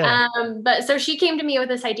 Yeah. But so she came to me with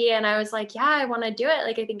this idea, and I was like, yeah, I want to do it.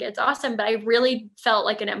 Like, I think it's awesome. But I really felt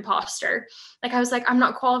like an imposter. Like, I was like, I'm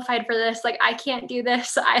not qualified for this. Like, I can't do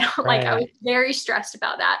this. I don't like, I was very stressed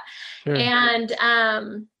about that. Sure.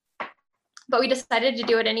 And, but we decided to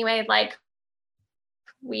do it anyway. Like,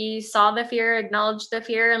 we saw the fear, acknowledged the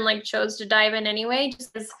fear, and like chose to dive in anyway,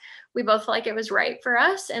 just because we both felt like it was right for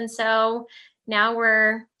us. And so now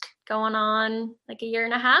we're going on like a year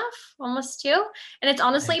and a half, almost 2. And it's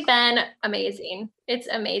honestly been amazing. It's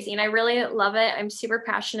amazing. I really love it. I'm super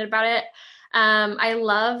passionate about it. I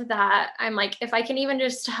love that I'm like, if I can even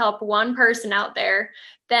just help one person out there,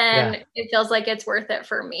 then it feels like it's worth it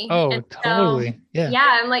for me. Oh, and totally. So,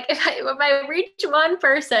 I'm like, if I reach one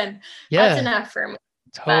person, that's enough for me.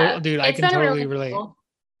 Dude, I can totally relate. Cool.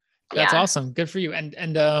 That's awesome. Good for you.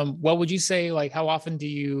 And what would you say, like, how often do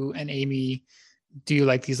you and Amy do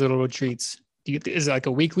like these little retreats? Is it like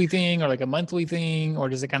a weekly thing or like a monthly thing, or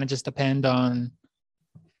does it kind of just depend on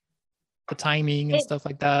the timing and stuff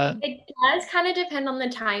like that? It does kind of depend on the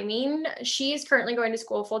timing. She's currently going to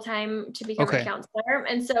school full time to become a counselor.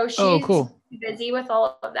 And so she's busy with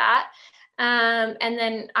all of that. And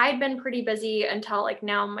then I'd been pretty busy until like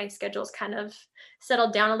now my schedule's kind of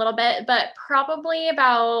settled down a little bit, but probably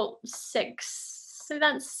about 6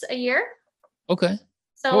 events a year. Okay.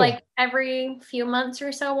 So like every few months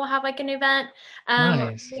or so, we'll have like an event.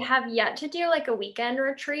 Nice. We have yet to do like a weekend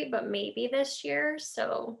retreat, but maybe this year.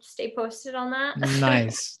 So stay posted on that.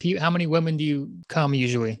 Nice. How many women do you come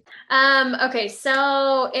usually? Okay,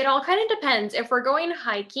 so it all kind of depends. If we're going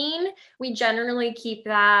hiking, we generally keep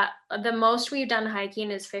that. The most we've done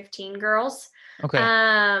hiking is 15 girls. Okay.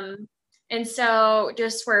 And so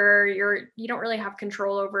just where you don't really have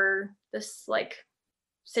control over this like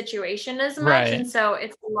situation as much. And so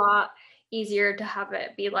it's a lot easier to have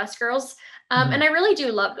it be less girls. And I really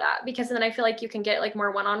do love that, because then I feel like you can get like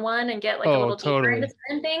more one-on-one and get like a little deeper into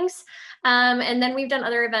certain things. And then we've done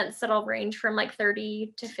other events that'll range from like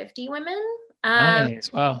 30 to 50 women.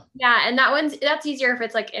 Nice. Wow. Yeah. And that's easier if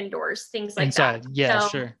it's like indoors, things like inside. That. Yeah, so,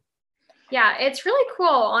 sure. Yeah, it's really cool.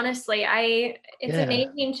 Honestly, it's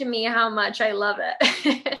amazing to me how much I love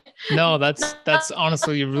it. No, that's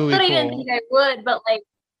honestly really cool. I didn't think I would, but like,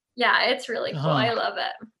 yeah, it's really cool. I love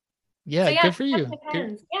it. Yeah, so, good for you.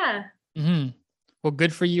 Yeah. Mm-hmm. Well,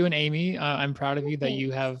 good for you and Amy. I'm proud of you that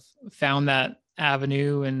you have found that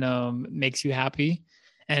avenue and makes you happy.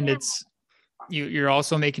 And it's you're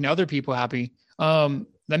also making other people happy.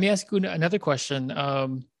 Let me ask you another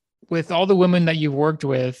question. With all the women that you've worked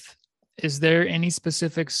with, is there any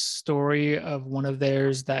specific story of one of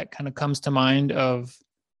theirs that kind of comes to mind of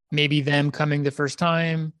maybe them coming the first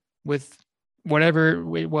time with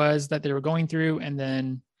whatever it was that they were going through, and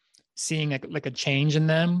then seeing like a change in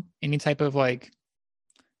them? Any type of like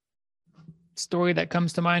story that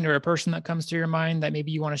comes to mind, or a person that comes to your mind that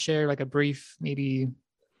maybe you want to share, like a brief, maybe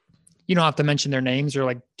you don't have to mention their names or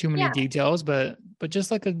like too many details, but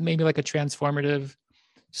just like maybe like a transformative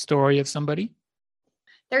story of somebody?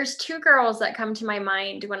 There's 2 girls that come to my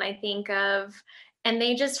mind when I think of, and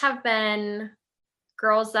they just have been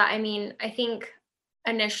girls that, I mean, I think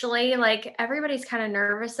initially, like everybody's kind of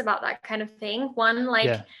nervous about that kind of thing. One, like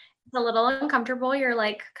it's a little uncomfortable. You're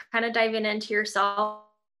like kind of diving into yourself.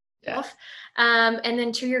 And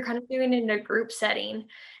then 2, you're kind of doing it in a group setting.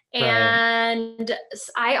 And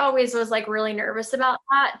I always was like really nervous about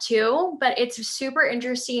that too, but it's super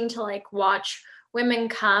interesting to like watch women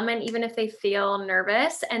come, and even if they feel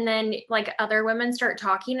nervous, and then like other women start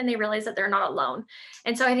talking and they realize that they're not alone.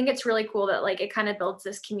 And so I think it's really cool that like it kind of builds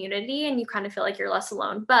this community and you kind of feel like you're less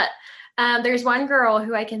alone. But there's one girl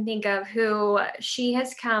who I can think of who she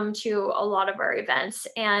has come to a lot of our events,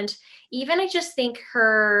 and even I just think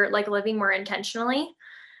her like living more intentionally.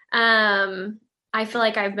 I feel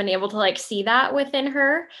like I've been able to like see that within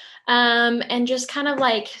her, and just kind of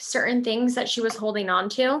like certain things that she was holding on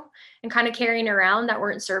to. and kind of carrying around that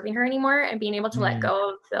weren't serving her anymore, and being able to let go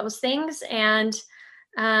of those things. And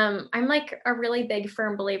I'm like a really big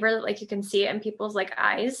firm believer that like you can see it in people's like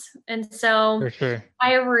eyes. And so For sure.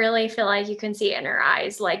 I really feel like you can see it in her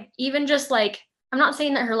eyes. Like even just like, I'm not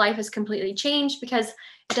saying that her life has completely changed, because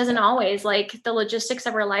it doesn't always. Like the logistics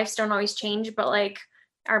of our lives don't always change, but like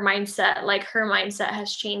our mindset, like her mindset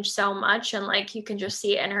has changed so much. And like you can just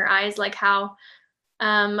see it in her eyes, like how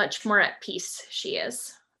much more at peace she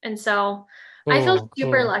is. And so I feel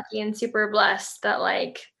super Cool. lucky and super blessed that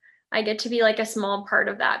like I get to be like a small part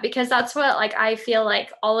of that, because that's what like I feel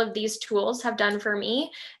like all of these tools have done for me.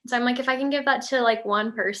 So I'm like, if I can give that to like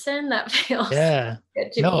one person, that feels Yeah.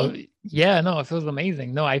 good to No, me. yeah, no, it feels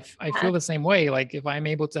amazing. No, I Yeah. feel the same way. Like if I'm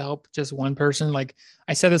able to help just one person, like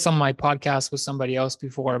I said this on my podcast with somebody else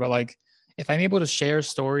before, but like if I'm able to share a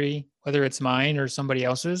story, whether it's mine or somebody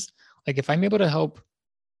else's, like if I'm able to help,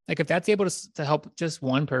 like if that's able to help just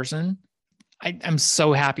one person, I'm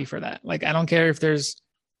so happy for that. Like I don't care if there's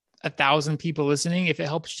 1,000 people listening, if it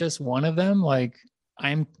helps just one of them, like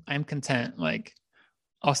I'm content. Like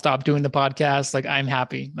I'll stop doing the podcast. Like I'm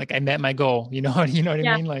happy. Like I met my goal. You know, you know what I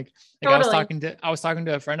Yeah, mean? Like totally. I was talking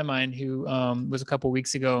to a friend of mine who was a couple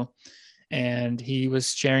weeks ago, and he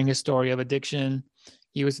was sharing his story of addiction.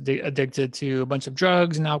 He was addicted to a bunch of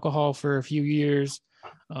drugs and alcohol for a few years.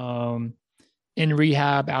 Um, in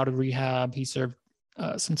rehab, out of rehab, he served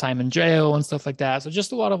some time in jail and stuff like that. So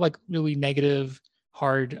just a lot of like really negative,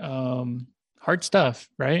 hard stuff,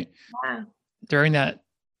 right? Yeah. During that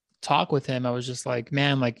talk with him, I was just like,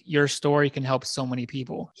 man, like your story can help so many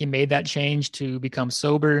people. He made that change to become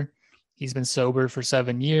sober. He's been sober for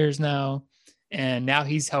 7 years now. And now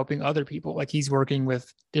he's helping other people. Like he's working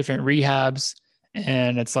with different rehabs.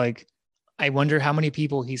 And it's like, I wonder how many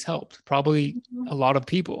people he's helped. Probably a lot of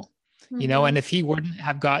people, you know, Mm-hmm. and if he wouldn't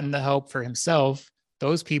have gotten the help for himself,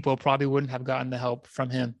 those people probably wouldn't have gotten the help from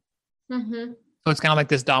him. Mm-hmm. So it's kind of like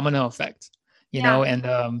this domino effect, you know,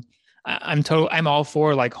 Yeah. and I'm all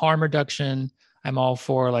for like harm reduction. I'm all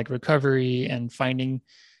for like recovery and finding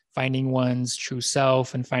one's true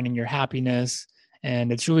self and finding your happiness.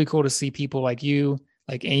 And it's really cool to see people like you,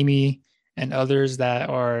 like Amy and others that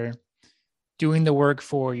are doing the work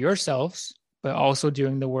for yourselves, but also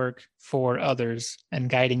doing the work for others and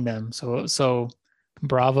guiding them. So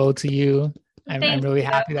bravo to you. I'm Thank really you.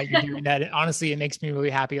 happy that you're doing that. Honestly, it makes me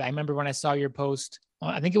really happy. I remember when I saw your post,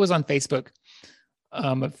 I think it was on Facebook,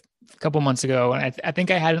 a couple months ago, and I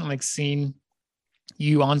think I hadn't like seen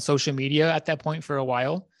you on social media at that point for a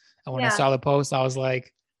while. And when I Yeah. saw the post, I was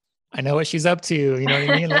like, I know what she's up to. You know what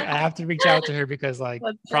I mean? Like I have to reach out to her because like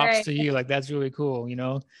That's props right. to you. Like that's really cool. You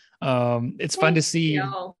know, it's fun Thank to see.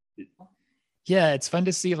 you. Yeah, it's fun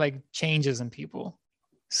to see like changes in people.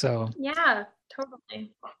 So, Yeah,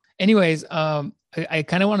 totally. anyways, I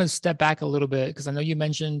kind of want to step back a little bit because I know you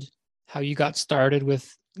mentioned how you got started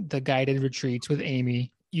with the guided retreats with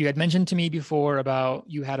Amy. You had mentioned to me before about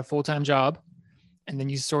you had a full-time job and then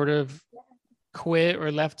you sort of quit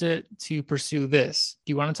or left it to pursue this.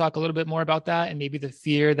 Do you want to talk a little bit more about that and maybe the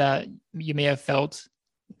fear that you may have felt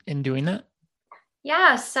in doing that?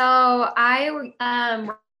 Yeah, so I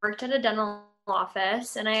worked at a dental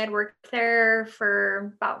office, and I had worked there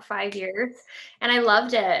for about 5 years, and I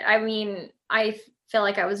loved it. I mean, feel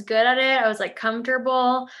like I was good at it. I was like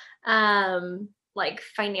comfortable. Like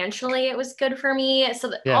financially, it was good for me.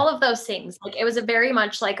 So Yeah. all of those things, like it was a very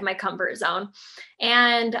much like my comfort zone.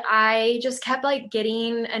 And I just kept like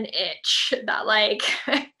getting an itch that like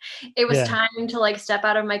it was Yeah. time to like step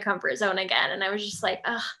out of my comfort zone again. And I was just like,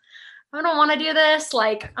 ugh, I don't want to do this.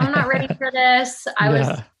 Like, I'm not ready for this. I was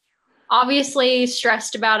Yeah. obviously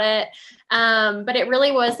stressed about it. But it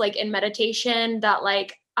really was like in meditation that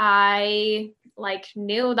like I like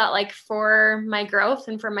knew that like for my growth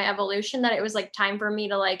and for my evolution that it was like time for me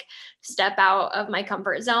to like step out of my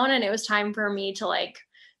comfort zone, and it was time for me to like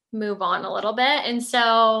move on a little bit. And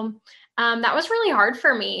so that was really hard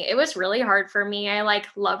for me. It was really hard for me. I like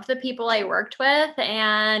loved the people I worked with,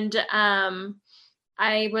 and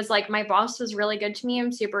I was like, my boss was really good to me.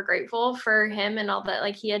 I'm super grateful for him and all that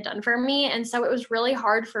like he had done for me. And so it was really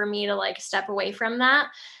hard for me to like step away from that.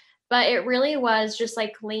 But it really was just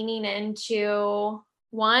like leaning into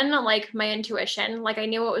one, like my intuition. Like I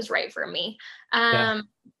knew what was right for me. Yeah.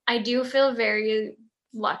 I do feel very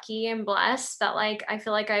lucky and blessed that like I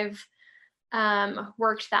feel like I've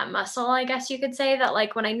worked that muscle, I guess you could say, that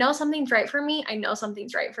like when I know something's right for me, I know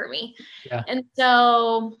something's right for me. Yeah. And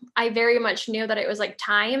so I very much knew that it was like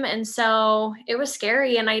time. And so it was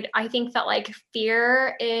scary. And I think that like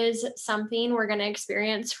fear is something we're going to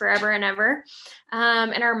experience forever and ever.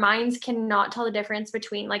 And our minds cannot tell the difference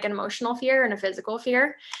between like an emotional fear and a physical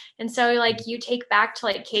fear. And so like you take back to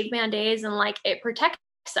like caveman days and like it protects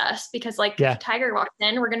us because like if Yeah. a tiger walks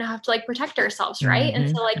in, we're going to have to like protect ourselves, right? And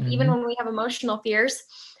Mm-hmm. so like even Mm-hmm. when we have emotional fears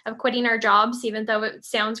of quitting our jobs, even though it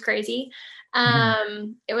sounds crazy,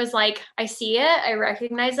 it was like I see it, I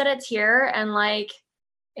recognize that it's here, and like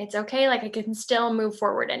it's okay, like I can still move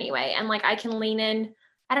forward anyway, and like I can lean in.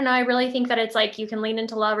 I don't know, I really think that it's like you can lean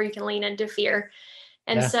into love or you can lean into fear.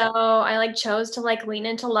 And Yeah. so I like chose to like lean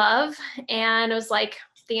into love, and it was like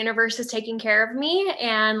the universe is taking care of me,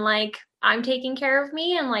 and like I'm taking care of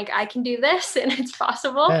me, and like I can do this and it's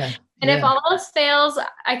possible. Yeah. And if Yeah. all else fails,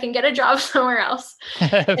 I can get a job somewhere else.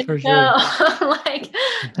 And For so sure. like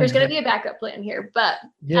there's gonna be a backup plan here. But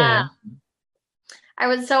Yeah.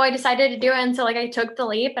 I decided to do it. And so like I took the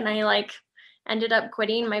leap and I like ended up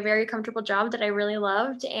quitting my very comfortable job that I really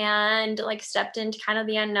loved and like stepped into kind of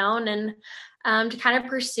the unknown and to kind of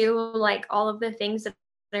pursue like all of the things that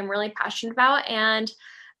I'm really passionate about. And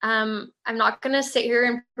I'm not going to sit here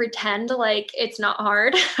and pretend like it's not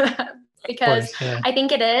hard Of because course. Yeah. I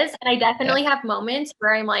think it is. And I Yeah. definitely have moments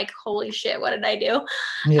where I'm like, holy shit, what did I do?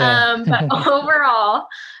 Yeah. But overall,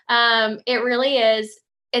 it really is.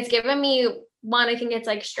 It's given me one, I think it's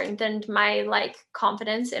like strengthened my like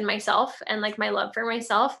confidence in myself and like my love for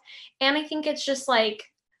myself. And I think it's just like,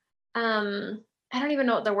 I don't even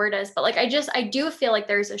know what the word is, but like I do feel like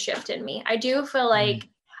there's a shift in me. I do feel like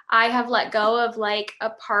I have let go of like a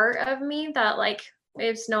part of me that like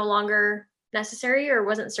is no longer necessary or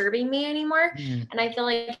wasn't serving me anymore. Mm. And I feel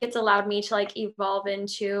like it's allowed me to like evolve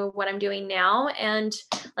into what I'm doing now and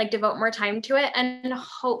like devote more time to it and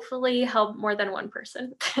hopefully help more than one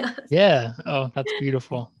person. Yeah. Oh, that's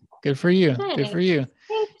beautiful. Good for you. Good for Thanks. you.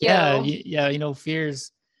 Thank Yeah. you. Yeah.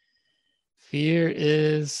 Fear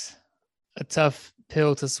is a tough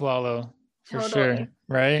pill to swallow for sure. Totally.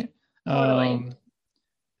 Right. Totally.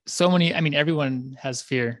 So many, I mean, everyone has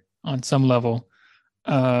fear on some level.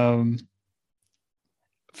 Um,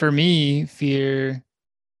 for me, fear,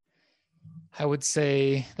 I would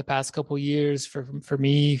say the past couple years for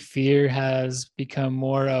me, fear has become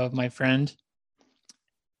more of my friend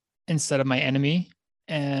instead of my enemy.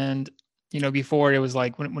 And before it was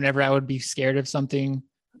like whenever I would be scared of something,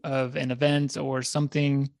 of an event or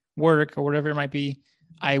something, work or whatever it might be,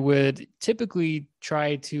 I would typically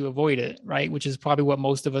try to avoid it, right? Which is probably what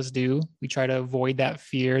most of us do. We try to avoid that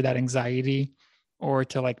fear, that anxiety, or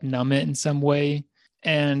to like numb it in some way.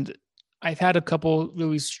 And I've had a couple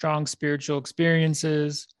really strong spiritual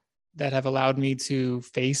experiences that have allowed me to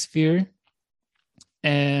face fear.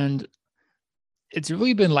 And it's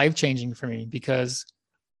really been life changing for me because,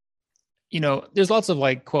 there's lots of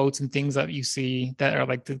like quotes and things that you see that are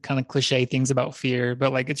like the kind of cliche things about fear,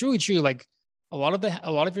 but like it's really true. Like a lot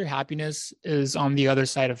of your happiness is on the other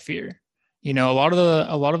side of fear. A lot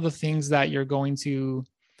of the things that you're going to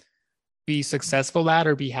be successful at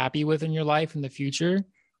or be happy with in your life in the future,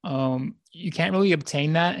 you can't really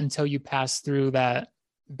obtain that until you pass through that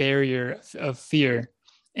barrier of fear.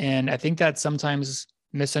 And I think that's sometimes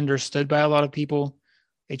misunderstood by a lot of people.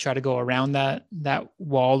 They try to go around that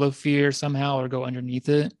wall of fear somehow or go underneath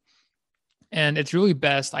it. And it's really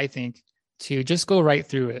best, I think, to just go right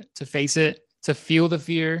through it, to face it, to feel the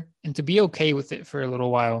fear, and to be okay with it for a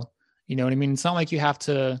little while. You know what I mean? It's not like you have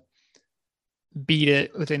to beat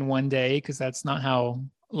it within one day because that's not how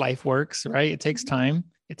life works, right? It takes time,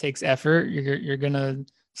 it takes effort. You're gonna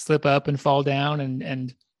slip up and fall down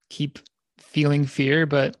and keep feeling fear,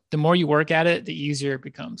 but the more you work at it, the easier it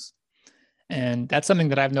becomes. And that's something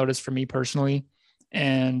that I've noticed for me personally.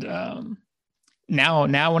 And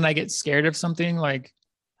now when I get scared of something, like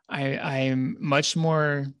I'm much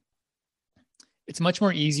more. It's much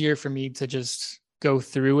more easier for me to just go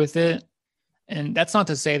through with it. And that's not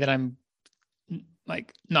to say that I'm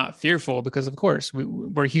like not fearful, because of course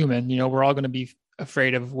we're human. We're all going to be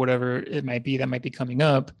afraid of whatever it might be that might be coming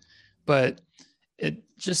up. But it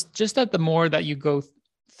just that the more that you go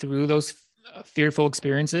through those fearful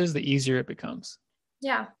experiences, the easier it becomes.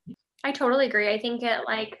 Yeah, I totally agree. I think it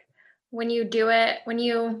like when you do it, when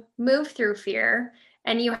you move through fear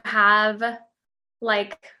and you have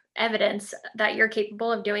like evidence that you're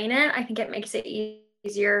capable of doing it, I think it makes it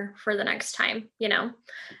easier for the next time, And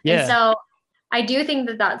Yeah. so I do think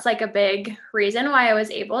that that's like a big reason why I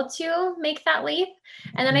was able to make that leap.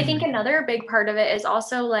 And then I think another big part of it is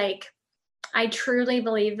also like, I truly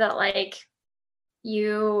believe that like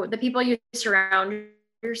the people you surround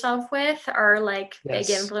yourself with are like big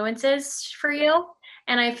Yes. influences for you.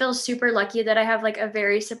 And I feel super lucky that I have like a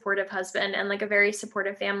very supportive husband and like a very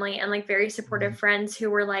supportive family and like very supportive friends who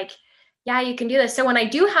were like, yeah, you can do this. So when I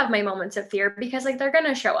do have my moments of fear, because like they're going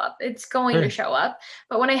to show up, it's going to Sure. show up.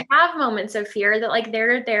 But when I have moments of fear, that like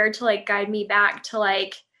they're there to like guide me back to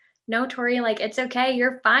like, no, Torie, like it's okay.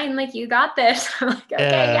 You're fine. Like you got this. I'm like, okay,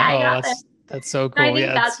 Yeah. yeah, I Oh, got this. that's so And I cool. think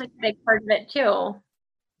Yeah. that's like a big part of it too.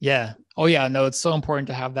 Yeah. Oh yeah. No, it's so important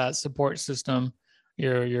to have that support system,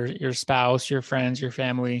 your spouse, your friends, your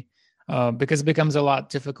family, because it becomes a lot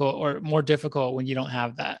difficult or more difficult when you don't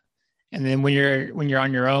have that. And then when you're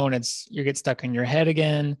on your own, you get stuck in your head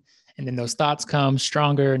again, and then those thoughts come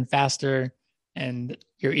stronger and faster, and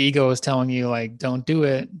your ego is telling you like, don't do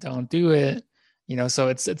it, don't do it. So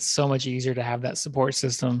it's so much easier to have that support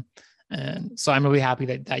system. And so I'm really happy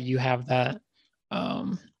that you have that.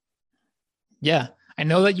 Um, yeah. I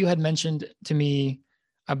know that you had mentioned to me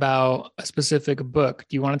about a specific book.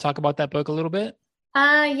 Do you want to talk about that book a little bit?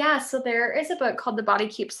 Yeah, so there is a book called The Body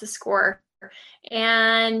Keeps the Score.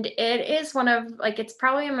 And it is one of like it's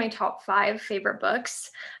probably in my top 5 favorite books.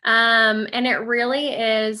 And it really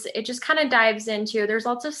is, it just kind of dives into, there's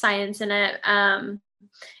lots of science in it.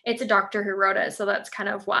 It's a doctor who wrote it, so that's kind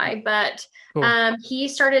of why. But Cool. he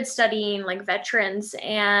started studying like veterans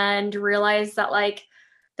and realized that like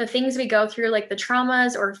the things we go through, like the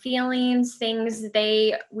traumas or feelings, things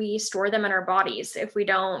we store them in our bodies if we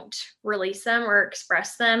don't release them or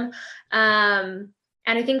express them.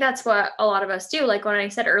 And I think that's what a lot of us do. Like when I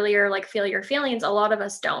said earlier, like feel your feelings, a lot of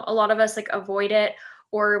us don't. A lot of us like avoid it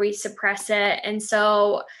or we suppress it. And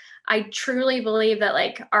so I truly believe that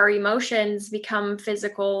like our emotions become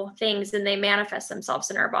physical things and they manifest themselves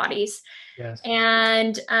in our bodies. Yes.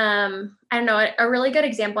 And I don't know, a really good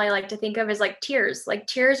example I like to think of is like tears. Like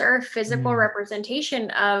tears are a physical Mm, representation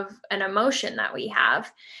of an emotion that we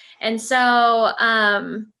have. And so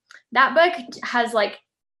that book has like,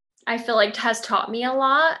 I feel like has taught me a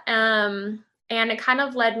lot. And it kind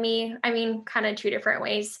of led me, I mean, kind of 2 different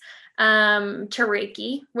ways, to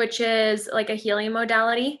Reiki, which is like a healing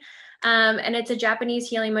modality. And it's a Japanese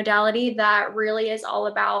healing modality that really is all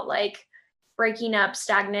about like breaking up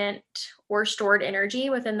stagnant or stored energy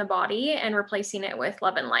within the body and replacing it with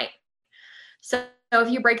love and light. So if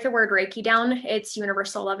you break the word Reiki down, it's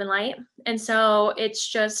universal love and light. And so it's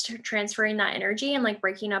just transferring that energy and like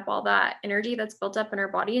breaking up all that energy that's built up in our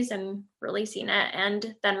bodies and releasing it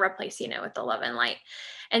and then replacing it with the love and light.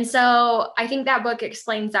 And so I think that book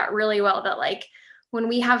explains that really well, that like when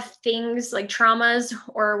we have things like traumas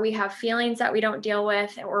or we have feelings that we don't deal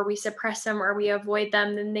with or we suppress them or we avoid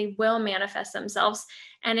them, then they will manifest themselves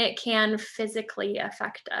and it can physically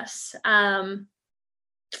affect us.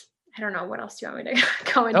 I don't know what else do you want me to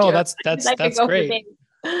go oh, into. that's I could that's go for great. days.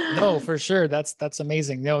 No, for sure. That's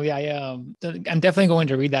amazing. No, yeah, yeah. I'm definitely going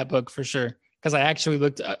to read that book for sure because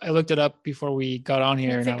I looked it up before we got on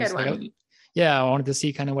here, It's and a I good was like, oh, one. yeah, I wanted to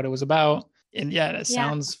see kind of what it was about. And yeah,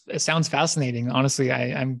 Yeah, it sounds fascinating. Honestly,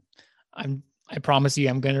 I promise you,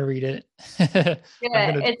 I'm gonna read it. good.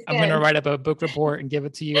 It's I'm gonna good. write up a book report and give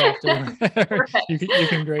it to you after. Perfect. You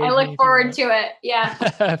can I grade look me if you forward want. to it.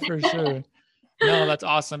 Yeah. For sure. No, that's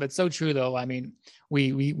awesome. It's so true though. I mean,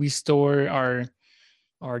 we store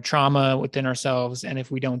our trauma within ourselves, and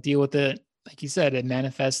if we don't deal with it, like you said, it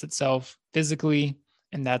manifests itself physically,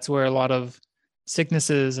 and that's where a lot of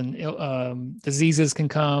sicknesses and diseases can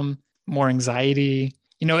come. More anxiety.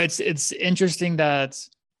 It's interesting that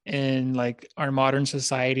in like our modern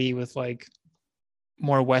society with like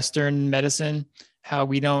more Western medicine, how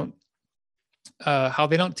we don't how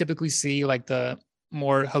they don't typically see like the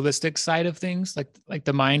more holistic side of things, like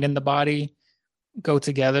the mind and the body go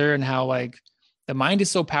together, and how like the mind is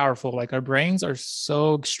so powerful. Like our brains are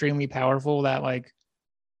so extremely powerful that like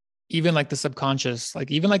even like the subconscious, like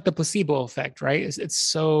even like the placebo effect, right? It's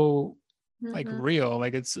so like Mm-hmm. real.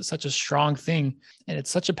 Like it's such a strong thing, and it's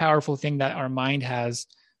such a powerful thing that our mind has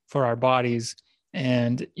for our bodies.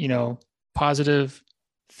 And positive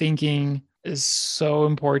thinking is so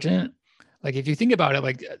important. Like if you think about it,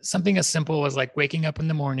 like something as simple as like waking up in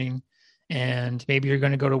the morning, and maybe you're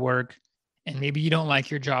going to go to work, and maybe you don't like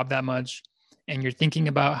your job that much, and you're thinking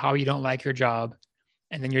about how you don't like your job,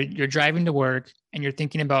 and then you're driving to work and you're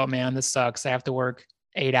thinking about, man, this sucks. I have to work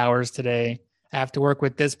 8 hours today. I have to work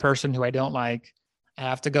with this person who I don't like. I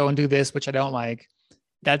have to go and do this, which I don't like.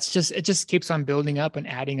 It just keeps on building up and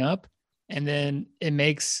adding up. And then it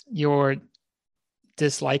makes your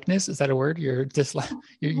dislikeness, is that a word? Your dislike,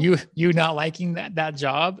 you not liking that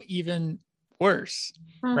job even worse,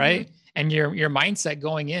 Mm-hmm. right? And your mindset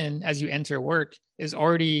going in as you enter work is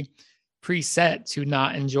already preset to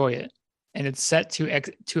not enjoy it, and it's set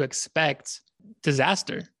to expect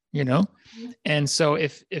disaster, you know? And so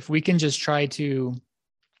if we can just try to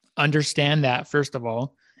understand that first of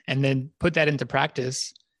all, and then put that into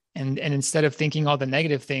practice, and instead of thinking all the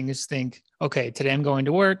negative things, think, okay, today I'm going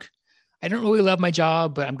to work. I don't really love my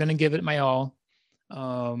job, but I'm going to give it my all.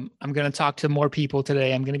 I'm going to talk to more people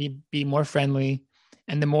today. I'm going to be more friendly.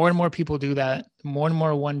 And the more and more people do that, the more and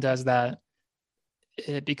more one does that,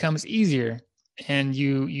 it becomes easier, and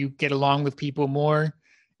you get along with people more,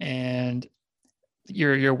 and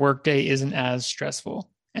your work day isn't as stressful.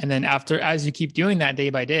 And then as you keep doing that day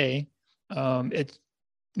by day, it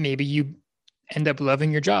maybe you end up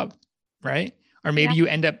loving your job, right? Or maybe you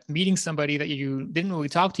end up meeting somebody that you didn't really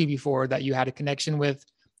talk to before, that you had a connection with,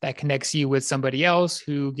 that connects you with somebody else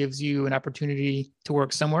who gives you an opportunity to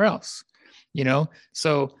work somewhere else, you know?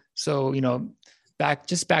 So, back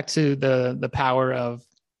to the power of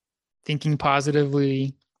thinking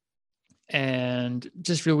positively, and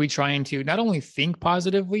just really trying to not only think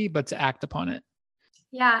positively, but to act upon it.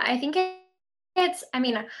 Yeah, I think I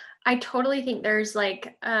mean, I totally think there's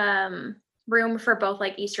like room for both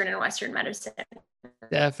like Eastern and Western medicine.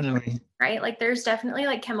 Definitely. Right? Like there's definitely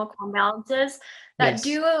like chemical imbalances that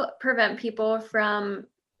do prevent people from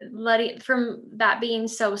that being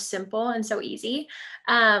so simple and so easy.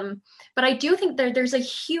 But I do think there's a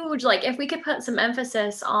huge, like, if we could put some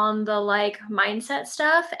emphasis on the like mindset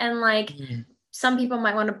stuff, and like some people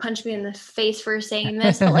might want to punch me in the face for saying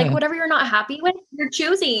this, but like whatever you're not happy with, you're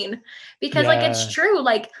choosing, because like it's true.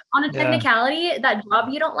 Like on a technicality, that job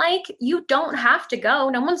you don't like, you don't have to go.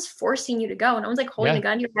 No one's forcing you to go. No one's like holding a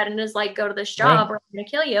gun to your head and is like, go to this job or I'm gonna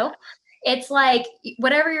kill you. It's like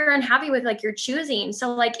whatever you're unhappy with, like you're choosing.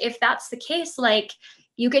 So like if that's the case, like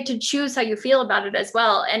you get to choose how you feel about it as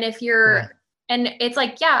well. And if you're and it's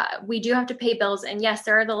like, we do have to pay bills, and yes,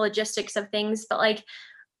 there are the logistics of things, but like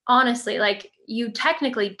honestly, like you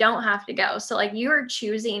technically don't have to go. So like you're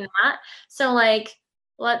choosing that. So like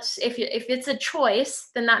if it's a choice,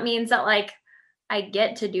 then that means that like I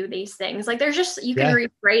get to do these things. Like there's just, you can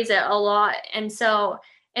rephrase it a lot. And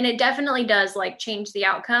it definitely does like change the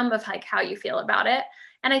outcome of like how you feel about it.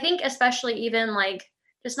 And I think especially even like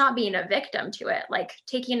just not being a victim to it, like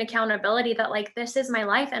taking accountability that like this is my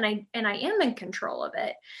life and I am in control of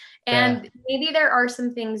it. And maybe there are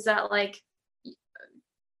some things that like,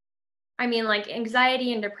 I mean, like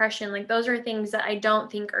anxiety and depression, like those are things that I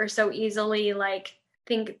don't think are so easily like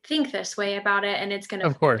think this way about it, and it's gonna,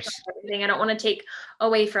 of course, everything. I don't want to take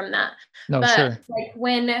away from that. No, but sure. Like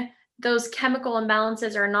when those chemical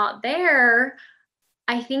imbalances are not there,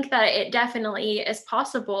 I think that it definitely is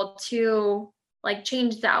possible to like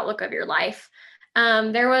change the outlook of your life.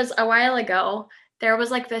 There was a while ago, there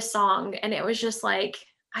was like this song, and it was just like,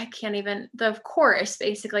 I can't even, the chorus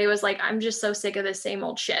basically was like, I'm just so sick of this same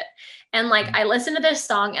old shit. And like, I listened to this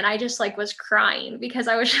song and I just like was crying, because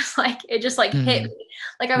I was just like, it just like hit me.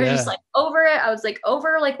 Like I was just like over it. I was like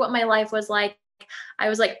over like what my life was like. I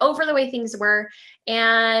was like over the way things were.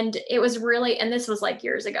 And it was really, and this was like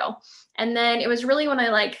years ago. And then it was really when I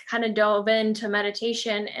like kind of dove into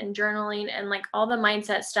meditation and journaling and like all the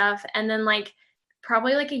mindset stuff. And then like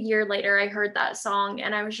probably like a year later, I heard that song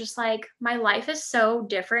and I was just like, my life is so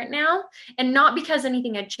different now. And not because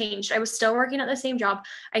anything had changed. I was still working at the same job.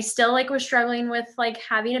 I still like was struggling with like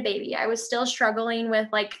having a baby. I was still struggling with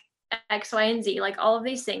like X, Y, and Z, like all of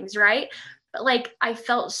these things. Right. But like, I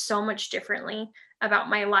felt so much differently about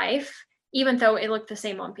my life, even though it looked the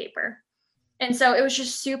same on paper. And so it was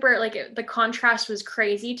just super, like the contrast was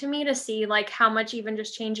crazy to me to see like how much even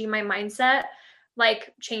just changing my mindset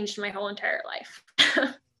like changed my whole entire life.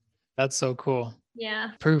 That's so cool.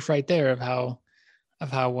 Yeah. Proof right there of how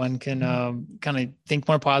one can kind of think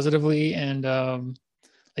more positively. And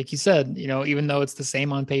like you said, even though it's the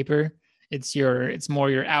same on paper, it's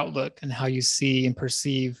more your outlook and how you see and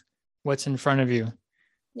perceive what's in front of you.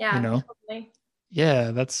 Yeah. Totally.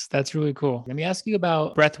 Yeah, that's really cool. Let me ask you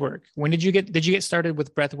about breath work. When did you get started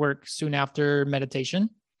with breath work? Soon after meditation?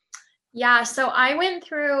 Yeah, so I went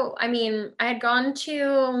through, I mean, I had gone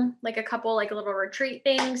to like a couple like little retreat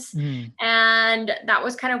things, and that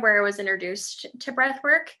was kind of where I was introduced to breath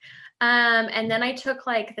work. And then I took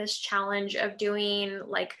like this challenge of doing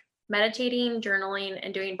like meditating, journaling,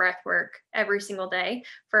 and doing breath work every single day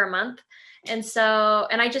for a month. And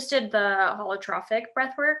I just did the holotrophic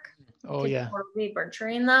breath work. Oh yeah. Be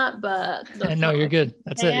butchering that, but no, you're good.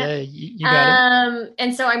 That's it. Yeah, you got it.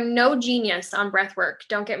 And so I'm no genius on breath work,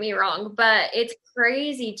 don't get me wrong, but it's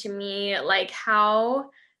crazy to me like how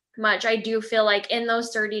much I do feel like in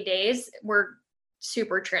those 30 days were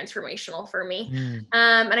super transformational for me.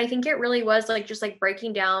 And I think it really was like just like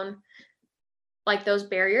breaking down like those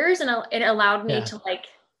barriers, and it allowed me Yeah. to like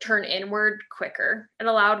turn inward quicker. It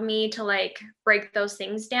allowed me to like break those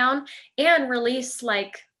things down and release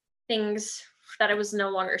like things that I was no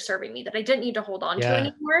longer serving me, that I didn't need to hold on to Yeah.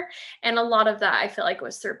 anymore. And a lot of that I feel like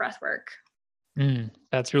was through breath work.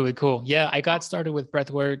 That's really cool. Yeah, I got started with breath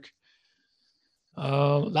work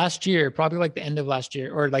last year, probably like the end of last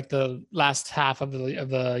year, or like the last half of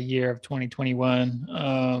the year of 2021.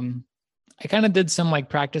 I kind of did some like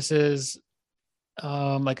practices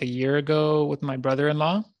like a year ago with my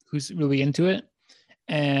brother-in-law who's really into it,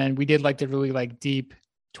 and we did like the really like deep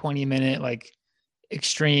 20-minute like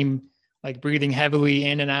extreme like breathing heavily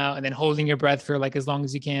in and out and then holding your breath for like as long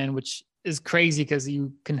as you can, which is crazy because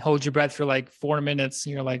you can hold your breath for like 4 minutes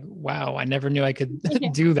and you're like, wow, I never knew I could Yeah.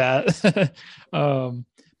 do that.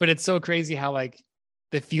 But it's so crazy how like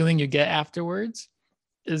the feeling you get afterwards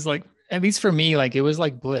is like, at least for me, like it was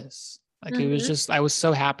like bliss. Like it was just, I was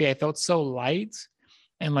so happy. I felt so light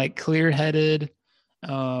and like clear headed,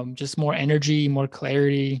 just more energy, more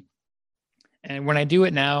clarity. And when I do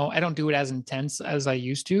it now, I don't do it as intense as I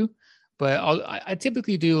used to, but I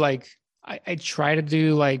typically do like, I try to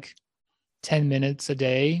do like 10 minutes a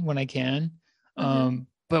day when I can.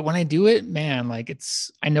 But when I do it, man, like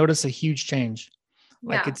I notice a huge change.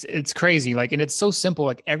 Like Yeah. it's crazy. Like, and it's so simple.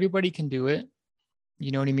 Like everybody can do it.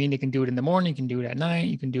 You know what I mean? You can do it in the morning, you can do it at night,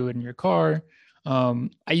 you can do it in your car. I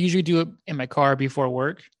usually do it in my car before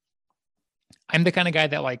work. I'm the kind of guy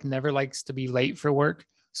that like never likes to be late for work.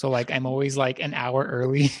 So like I'm always like an hour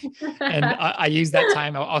early, and I use that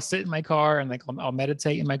time. I'll sit in my car and like I'll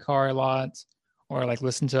meditate in my car a lot, or like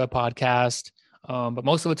listen to a podcast. But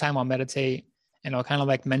most of the time I'll meditate and I'll kind of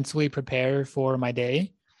like mentally prepare for my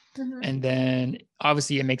day, and then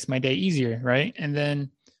obviously it makes my day easier, right? And then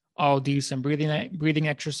I'll do some breathing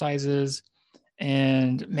exercises,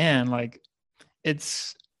 and man, like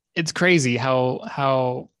it's crazy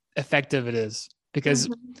how effective it is, because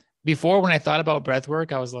before when I thought about breath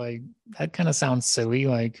work, I was like, that kind of sounds silly.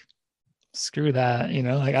 Like, screw that,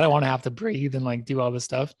 like I don't want to have to breathe and like do all this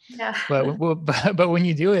stuff. Yeah. But when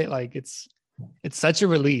you do it, like it's such a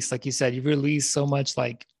release. Like you said, you release so much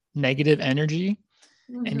like negative energy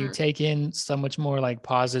and you take in so much more like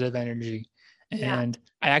positive energy. Yeah. And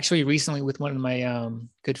I actually recently with one of my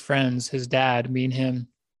good friends, his dad, me and him,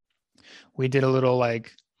 we did a little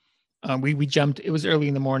like we jumped. It was early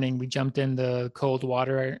in the morning. We jumped in the cold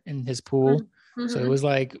water in his pool. So it was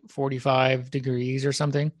like 45 degrees or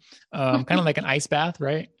something, kind of like an ice bath,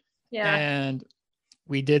 right? Yeah. And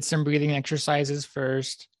we did some breathing exercises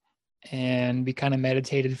first, and we kind of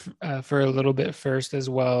meditated for a little bit first as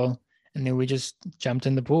well. And then we just jumped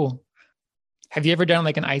in the pool. Have you ever done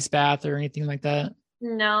like an ice bath or anything like that?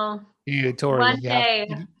 No. You, Torie, One day.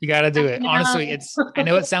 you got to do it. No. Honestly, I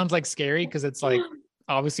know it sounds like scary because it's like,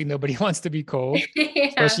 obviously nobody wants to be cold, Yeah.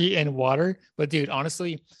 especially in water. But dude,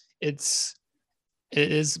 honestly, it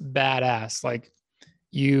is badass. Like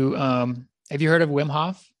you, have you heard of Wim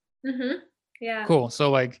Hof? Yeah. Cool.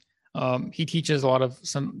 So like, he teaches a lot of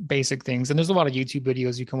some basic things, and there's a lot of YouTube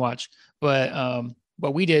videos you can watch. But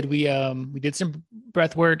what we did, we did some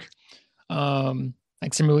breath work,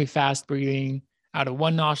 like some really fast breathing out of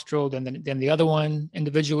one nostril, then the other one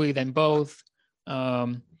individually, then both.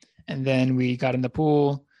 And then we got in the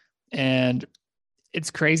pool, and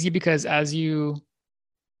it's crazy because as you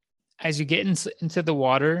get into the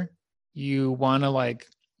water, you want to like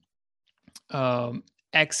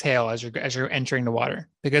exhale as you're entering the water,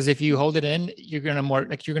 because if you hold it in,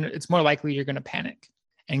 it's more likely you're gonna panic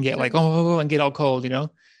and get like and get all cold,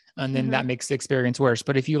 and then that makes the experience worse.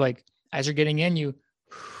 But if you like, as you're getting in, you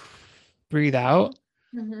breathe out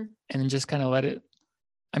and then just kind of let it.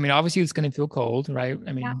 I mean, obviously it's going to feel cold, right?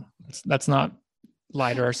 I mean, let's not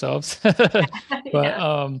lie to ourselves.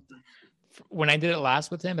 But when I did it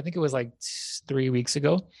last with him, I think it was like 3 weeks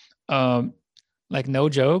ago. Like no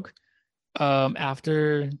joke,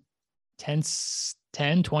 after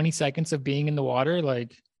 20 seconds of being in the water,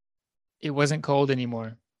 like it wasn't cold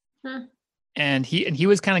anymore. And he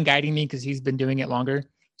was kind of guiding me because he's been doing it longer.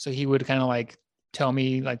 So he would kind of like tell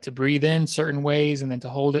me like to breathe in certain ways and then to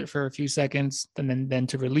hold it for a few seconds and then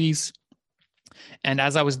to release. And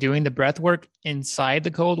as I was doing the breath work inside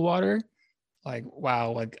the cold water, like,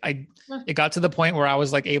 wow, like it got to the point where I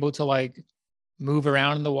was like able to like move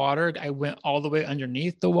around in the water. I went all the way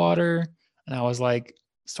underneath the water, and I was like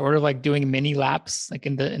sort of like doing mini laps like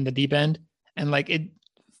in the deep end, and like it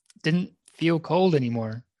didn't feel cold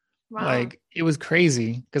anymore. Wow. Like it was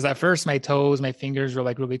crazy because at first my toes, my fingers were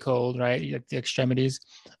like really cold, right? Like the extremities.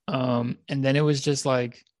 And then it was just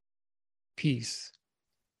like peace.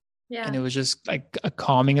 Yeah. And it was just like a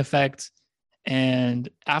calming effect. And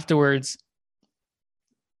afterwards,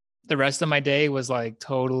 the rest of my day was like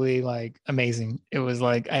totally like amazing. It was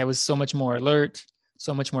like I was so much more alert,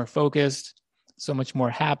 so much more focused, so much more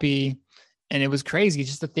happy. And it was crazy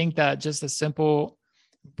just to think that just a simple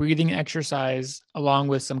breathing exercise along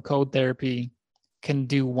with some code therapy can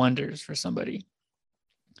do wonders for somebody.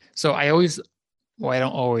 So I always, well, I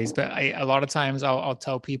don't always, but a lot of times I'll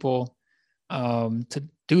tell people to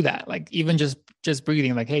do that. Like even just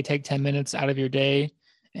breathing, like, hey, take 10 minutes out of your day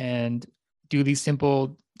and do these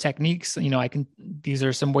simple techniques. These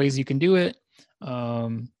are some ways you can do it.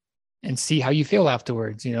 And see how you feel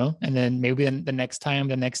afterwards, and then maybe the next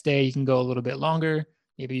next day, you can go a little bit longer.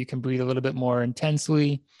 Maybe you can breathe a little bit more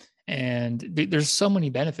intensely. And there's so many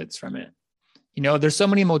benefits from it. There's so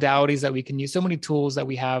many modalities that we can use, so many tools that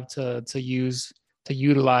we have to use, to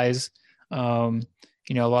utilize. A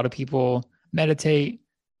lot of people meditate,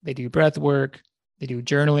 they do breath work, they do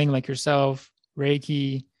journaling like yourself,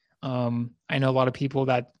 Reiki. I know a lot of people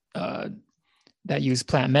that use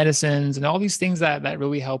plant medicines and all these things that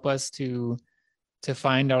really help us to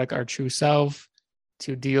find out like our true self,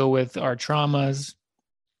 to deal with our traumas,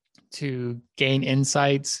 to gain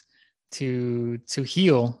insights, to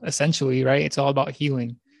heal, essentially, right? It's all about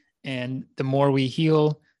healing. And the more we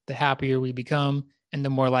heal, the happier we become, and the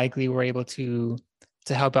more likely we're able to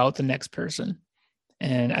help out the next person.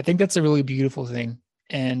 And I think that's a really beautiful thing.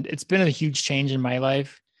 And it's been a huge change in my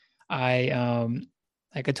life.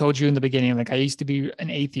 Like I told you in the beginning, like I used to be an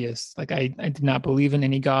atheist. Like I did not believe in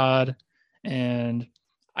any God. And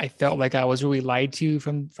I felt like I was really lied to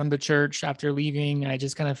from the church after leaving. I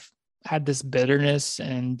just kind of had this bitterness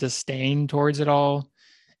and disdain towards it all.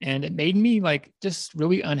 And it made me like just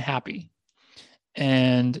really unhappy.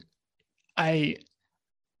 And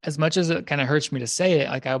as much as it kind of hurts me to say it,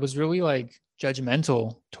 like I was really like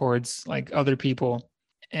judgmental towards like other people.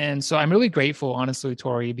 And so I'm really grateful, honestly,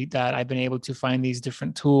 Torie, that I've been able to find these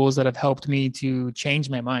different tools that have helped me to change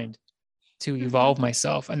my mind, to evolve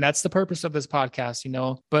myself. And that's the purpose of this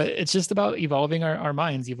podcast, but it's just about evolving our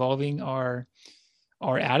minds, evolving our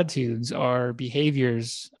attitudes, our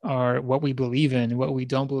behaviors, what we believe in, what we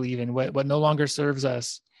don't believe in, what no longer serves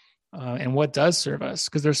us, and what does serve us.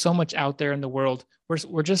 Because there's so much out there in the world.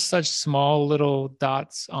 We're just such small little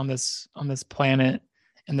dots on this planet,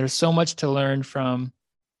 and there's so much to learn from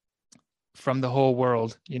the whole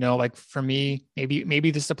world. Like for me,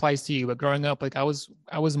 maybe this applies to you, but growing up, like I was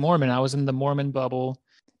Mormon. I was in the Mormon bubble,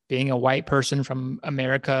 being a white person from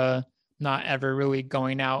America, not ever really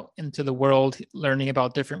going out into the world, learning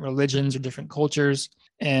about different religions or different cultures.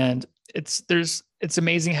 And it's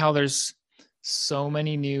amazing how there's so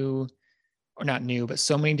many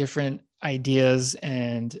so many different ideas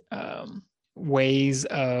and ways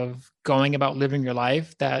of going about living your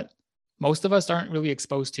life that most of us aren't really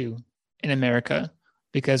exposed to in America,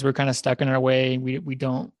 because we're kind of stuck in our way. We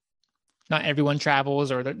don't, not everyone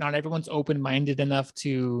travels, or not everyone's open-minded enough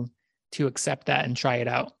to accept that and try it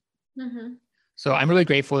out. Mm-hmm. So I'm really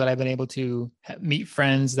grateful that I've been able to meet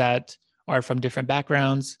friends that are from different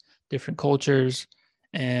backgrounds, different cultures,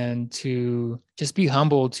 and to just be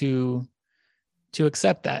humble to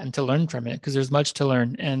accept that and to learn from it, because there's much to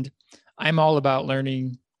learn. And I'm all about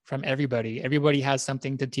learning from everybody. Everybody has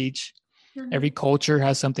something to teach. Mm-hmm. Every culture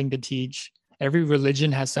has something to teach. Every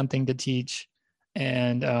religion has something to teach.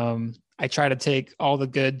 And I try to take all the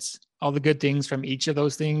good things from each of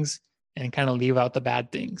those things and kind of leave out the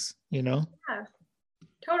bad things, Yeah,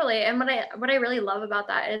 totally. And what I really love about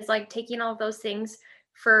that is like taking all of those things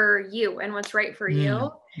for you and what's right for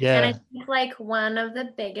you. Yeah. And I think like one of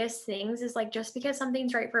the biggest things is like, just because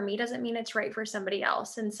something's right for me doesn't mean it's right for somebody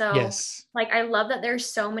else. And so yes. Like, I love that there's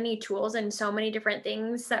so many tools and so many different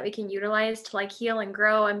things that we can utilize to like heal and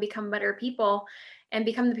grow and become better people and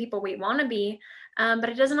become the people we want to be. But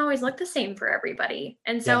it doesn't always look the same for everybody.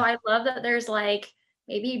 And so I love that there's like,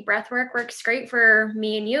 maybe breath work works great for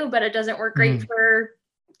me and you, but it doesn't work great for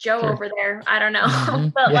Joe over there. I don't know. Mm-hmm.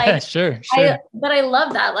 But like, sure. But I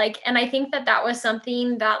love that. Like, and I think that was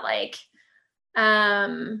something that like,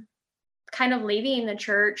 kind of leaving the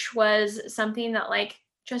church was something that like,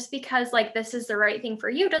 just because like this is the right thing for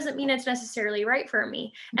you doesn't mean it's necessarily right for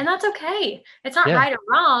me. And that's okay. It's not right or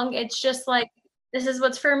wrong. It's just like, this is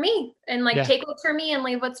what's for me, and like take what's for me and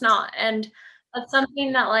leave what's not. And that's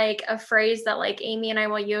something that like a phrase that like Amy and I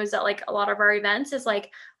will use at like a lot of our events is like,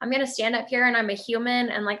 I'm going to stand up here and I'm a human.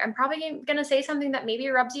 And like, I'm probably going to say something that maybe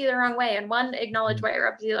rubs you the wrong way, and acknowledge why it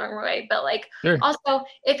rubs you the wrong way. But like, also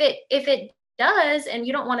if it does, and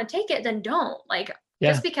you don't want to take it, then don't. Like,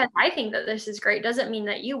 just because I think that this is great doesn't mean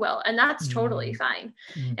that you will. And that's totally fine.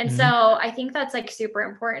 Mm-hmm. And so I think that's like super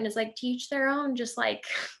important, is like teach their own, just like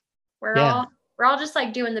we're we're all just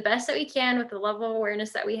like doing the best that we can with the level of awareness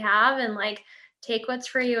that we have, and like take what's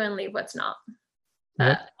for you and leave what's not.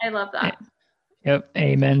 I love that. Yep.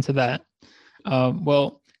 Amen to that.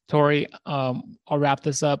 Well, Torie, I'll wrap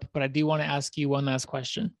this up, but I do want to ask you one last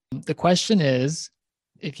question. The question is,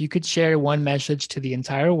 if you could share one message to the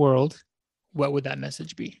entire world, what would that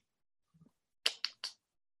message be?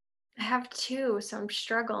 I have two, so I'm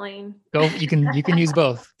struggling. Go. You can use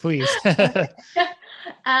both, please.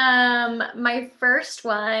 My first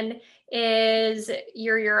one is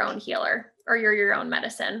you're your own healer, or you're your own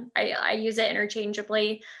medicine. I use it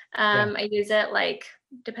interchangeably. I use it like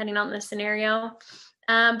depending on the scenario.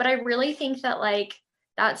 But I really think that like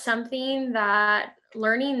that's something that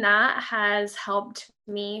learning that has helped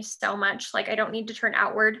me so much. Like I don't need to turn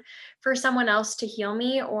outward for someone else to heal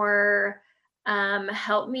me or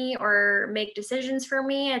help me or make decisions for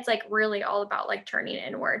me. It's like really all about like turning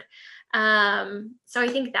inward. So I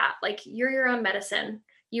think that like you're your own medicine.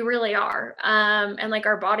 You really are. And like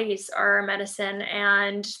our bodies are our medicine,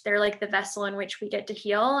 and they're like the vessel in which we get to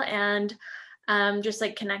heal. And just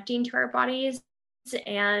like connecting to our bodies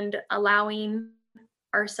and allowing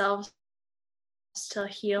ourselves to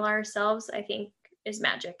heal ourselves, I think is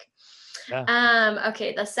magic. Yeah.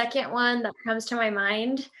 Okay. The second one that comes to my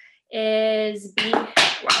mind is wow.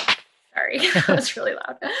 Sorry, that was really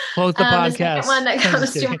loud. Close the podcast. The second one that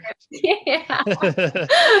comes to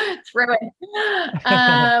it's ruined.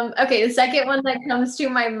 Okay, the second one that comes to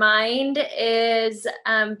my mind is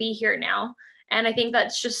be here now. And I think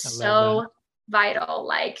that's just so vital.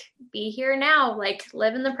 Like be here now, like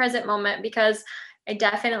live in the present moment, because I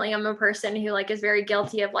definitely am a person who like is very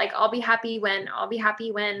guilty of like, I'll be happy when,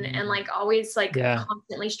 and like always like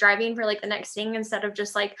constantly striving for like the next thing, instead of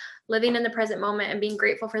just like living in the present moment and being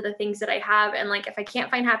grateful for the things that I have. And like, if I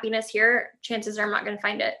can't find happiness here, chances are I'm not going to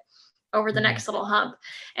find it over the next little hump.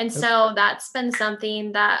 And so that's been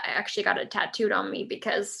something that I actually got it tattooed on me,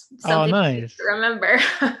 because something nice to remember.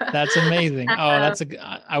 That's amazing.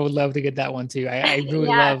 I would love to get that one too. I really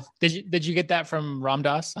love. Did you get that from Ram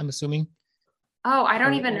Dass, I'm assuming? Oh, I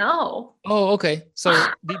don't even know. Oh, okay. So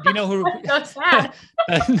do you know who? So sad.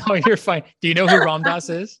 No, you're fine. Do you know who Ram Dass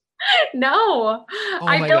is? No.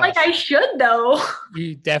 I feel like I should though.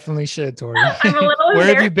 You definitely should, Torie. I'm a little Where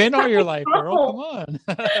have you been all your life, girl? Come on.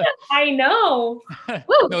 I know.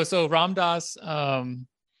 No, so Ram Dass, so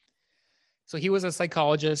he was a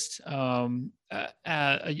psychologist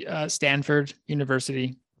at Stanford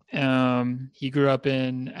University. He grew up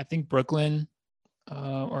in, I think, Brooklyn,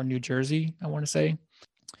 or New Jersey, I want to say.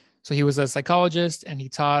 So he was a psychologist, and he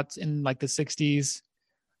taught in like the 60s.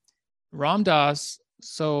 Ram Dass,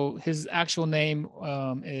 so his actual name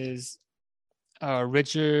is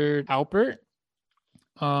Richard Alpert,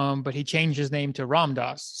 but he changed his name to Ram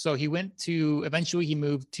Dass. So eventually he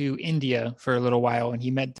moved to India for a little while, and he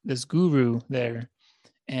met this guru there,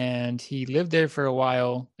 and he lived there for a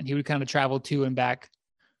while, and he would kind of travel to and back,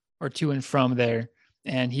 or to and from there.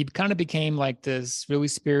 And he kind of became like this really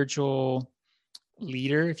spiritual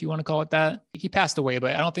leader, if you want to call it that. He passed away,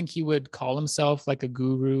 but I don't think he would call himself like a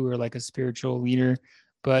guru or like a spiritual leader,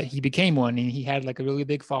 but he became one, and he had like a really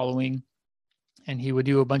big following, and he would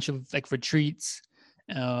do a bunch of like retreats,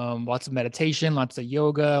 lots of meditation, lots of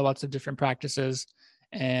yoga, lots of different practices.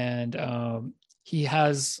 And he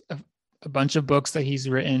has a bunch of books that he's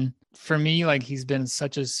written. For me, like he's been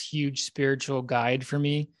such a huge spiritual guide for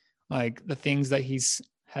me. Like the things that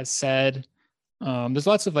has said. There's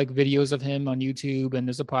lots of like videos of him on YouTube, and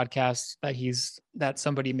there's a podcast that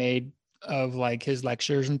somebody made of like his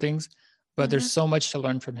lectures and things. But there's so much to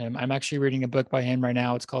learn from him. I'm actually reading a book by him right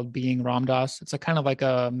now. It's called Being Ram Dass. It's a kind of like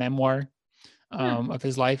a memoir of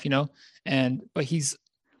his life, but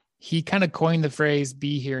he kind of coined the phrase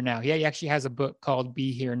 "be here now." He actually has a book called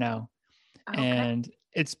 "Be Here Now," and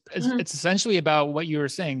it's essentially about what you were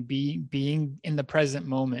saying, being in the present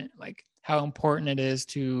moment, like how important it is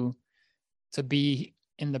to be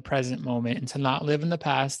in the present moment, and to not live in the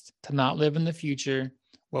past, to not live in the future.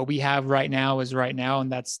 What we have right now is right now,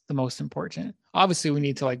 and that's the most important. Obviously, we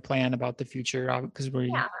need to like plan about the future, because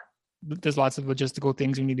there's lots of logistical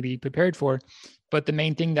things we need to be prepared for. But the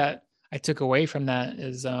main thing that I took away from that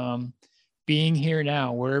is being here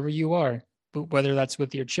now, wherever you are. Whether that's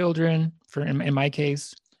with your children, in my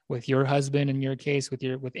case, with your husband, in your case, with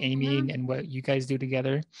Amy and what you guys do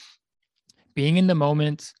together, being in the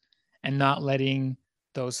moment and not letting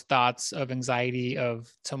those thoughts of anxiety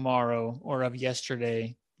of tomorrow or of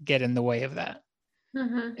yesterday get in the way of that.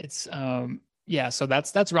 It's so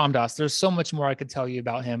that's Ram Dass. There's so much more I could tell you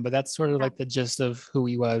about him, but that's sort of like the gist of who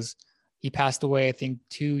he was. He passed away, I think,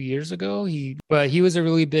 2 years ago. But he was a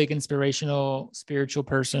really big inspirational, spiritual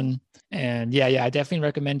person. And yeah, I definitely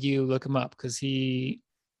recommend you look him up because he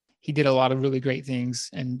did a lot of really great things,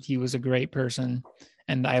 and he was a great person.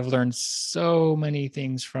 And I've learned so many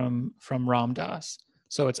things from Ram Dass.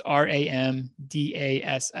 So it's Ramdass.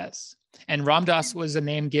 And Ram Dass was a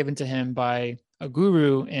name given to him by a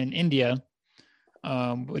guru in India,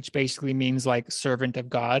 which basically means like servant of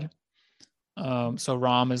God. So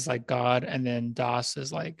Ram is like God, and then Das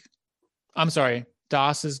is like, I'm sorry,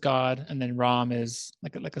 Das is God, and then Ram is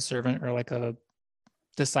like a servant or like a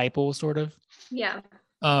disciple, sort of. Yeah.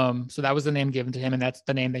 So that was the name given to him, and that's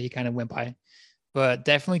the name that he kind of went by. But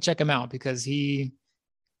definitely check him out because he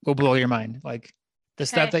will blow your mind. Like the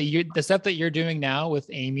stuff that you're doing now with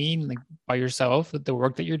Amy, like by yourself, with the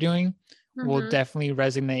work that you're doing, will definitely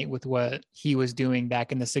resonate with what he was doing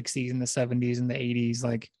back in the 60s and the 70s and the 80s.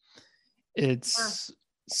 Like it's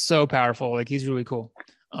so powerful. Like he's really cool.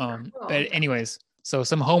 But anyways, so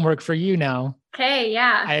some homework for you now. Okay,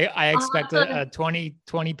 yeah. I expect a 20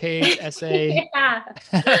 page essay. Yeah.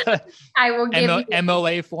 I will give you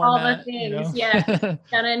MLA format. All the things. Yeah.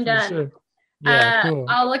 Done and done. Sure. Yeah, cool.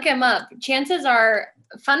 I'll look him up. Chances are,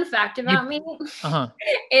 fun fact about me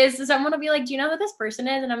is someone will be like, do you know who this person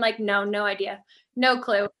is? And I'm like, no idea. No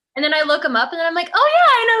clue. And then I look him up and then I'm like, oh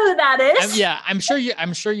yeah, I know who that is. I'm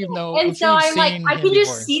sure you know. And so I'm like, I can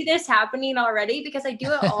just see this happening already because I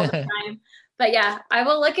do it all the time. But yeah, I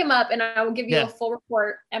will look him up and I will give you a full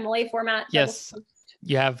report, MLA format. Yes.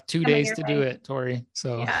 You have 2 days to do it, Torie.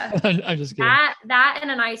 So yeah. I'm just kidding. That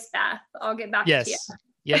and an ice bath. I'll get back to you.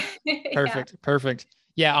 Yep. Perfect.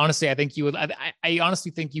 Yeah, honestly, I think you would. I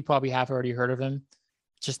honestly think you probably have already heard of him.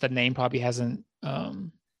 Just the name probably hasn't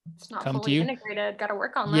it's not come fully to you. Integrated. Got to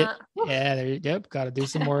work on that. Yeah. Got to do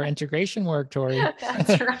some more integration work, Torie.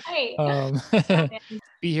 That's right.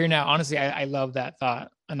 Be here now. Honestly, I love that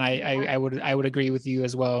thought, and I would agree with you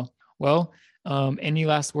as well. Well, any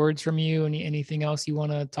last words from you? Anything else you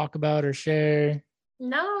want to talk about or share?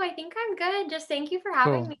 No, I think I'm good. Just thank you for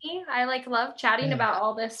having me. I love chatting about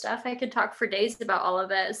all this stuff. I could talk for days about all of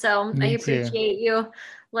it. So I appreciate you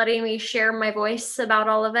letting me share my voice about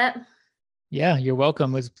all of it. Yeah, you're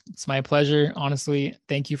welcome. It's my pleasure. Honestly,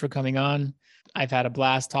 thank you for coming on. I've had a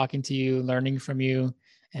blast talking to you, learning from you,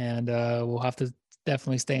 and we'll have to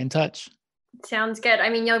definitely stay in touch. Sounds good. I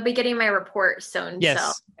mean, you'll be getting my report soon. Yes,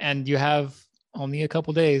 so. And you have only a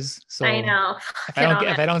couple days. So I know.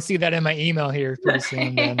 If I don't see that in my email here pretty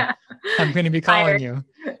soon, then I'm going to be calling you.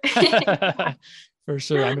 For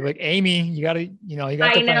sure. I'm like, Amy, you got to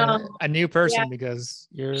find a new person because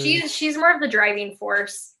she's more of the driving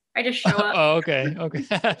force. I just show up. Oh, okay.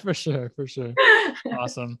 For sure.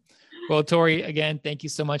 Awesome. Well, Torie, again, thank you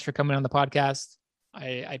so much for coming on the podcast. I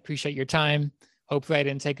appreciate your time. Hopefully I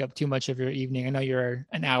didn't take up too much of your evening. I know you're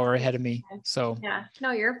an hour ahead of me. So yeah,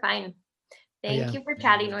 no, you're fine. Thank you for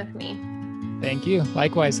chatting with me. Thank you.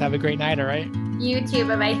 Likewise. Have a great night. All right. You too.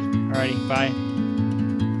 Bye-bye. All righty. Bye.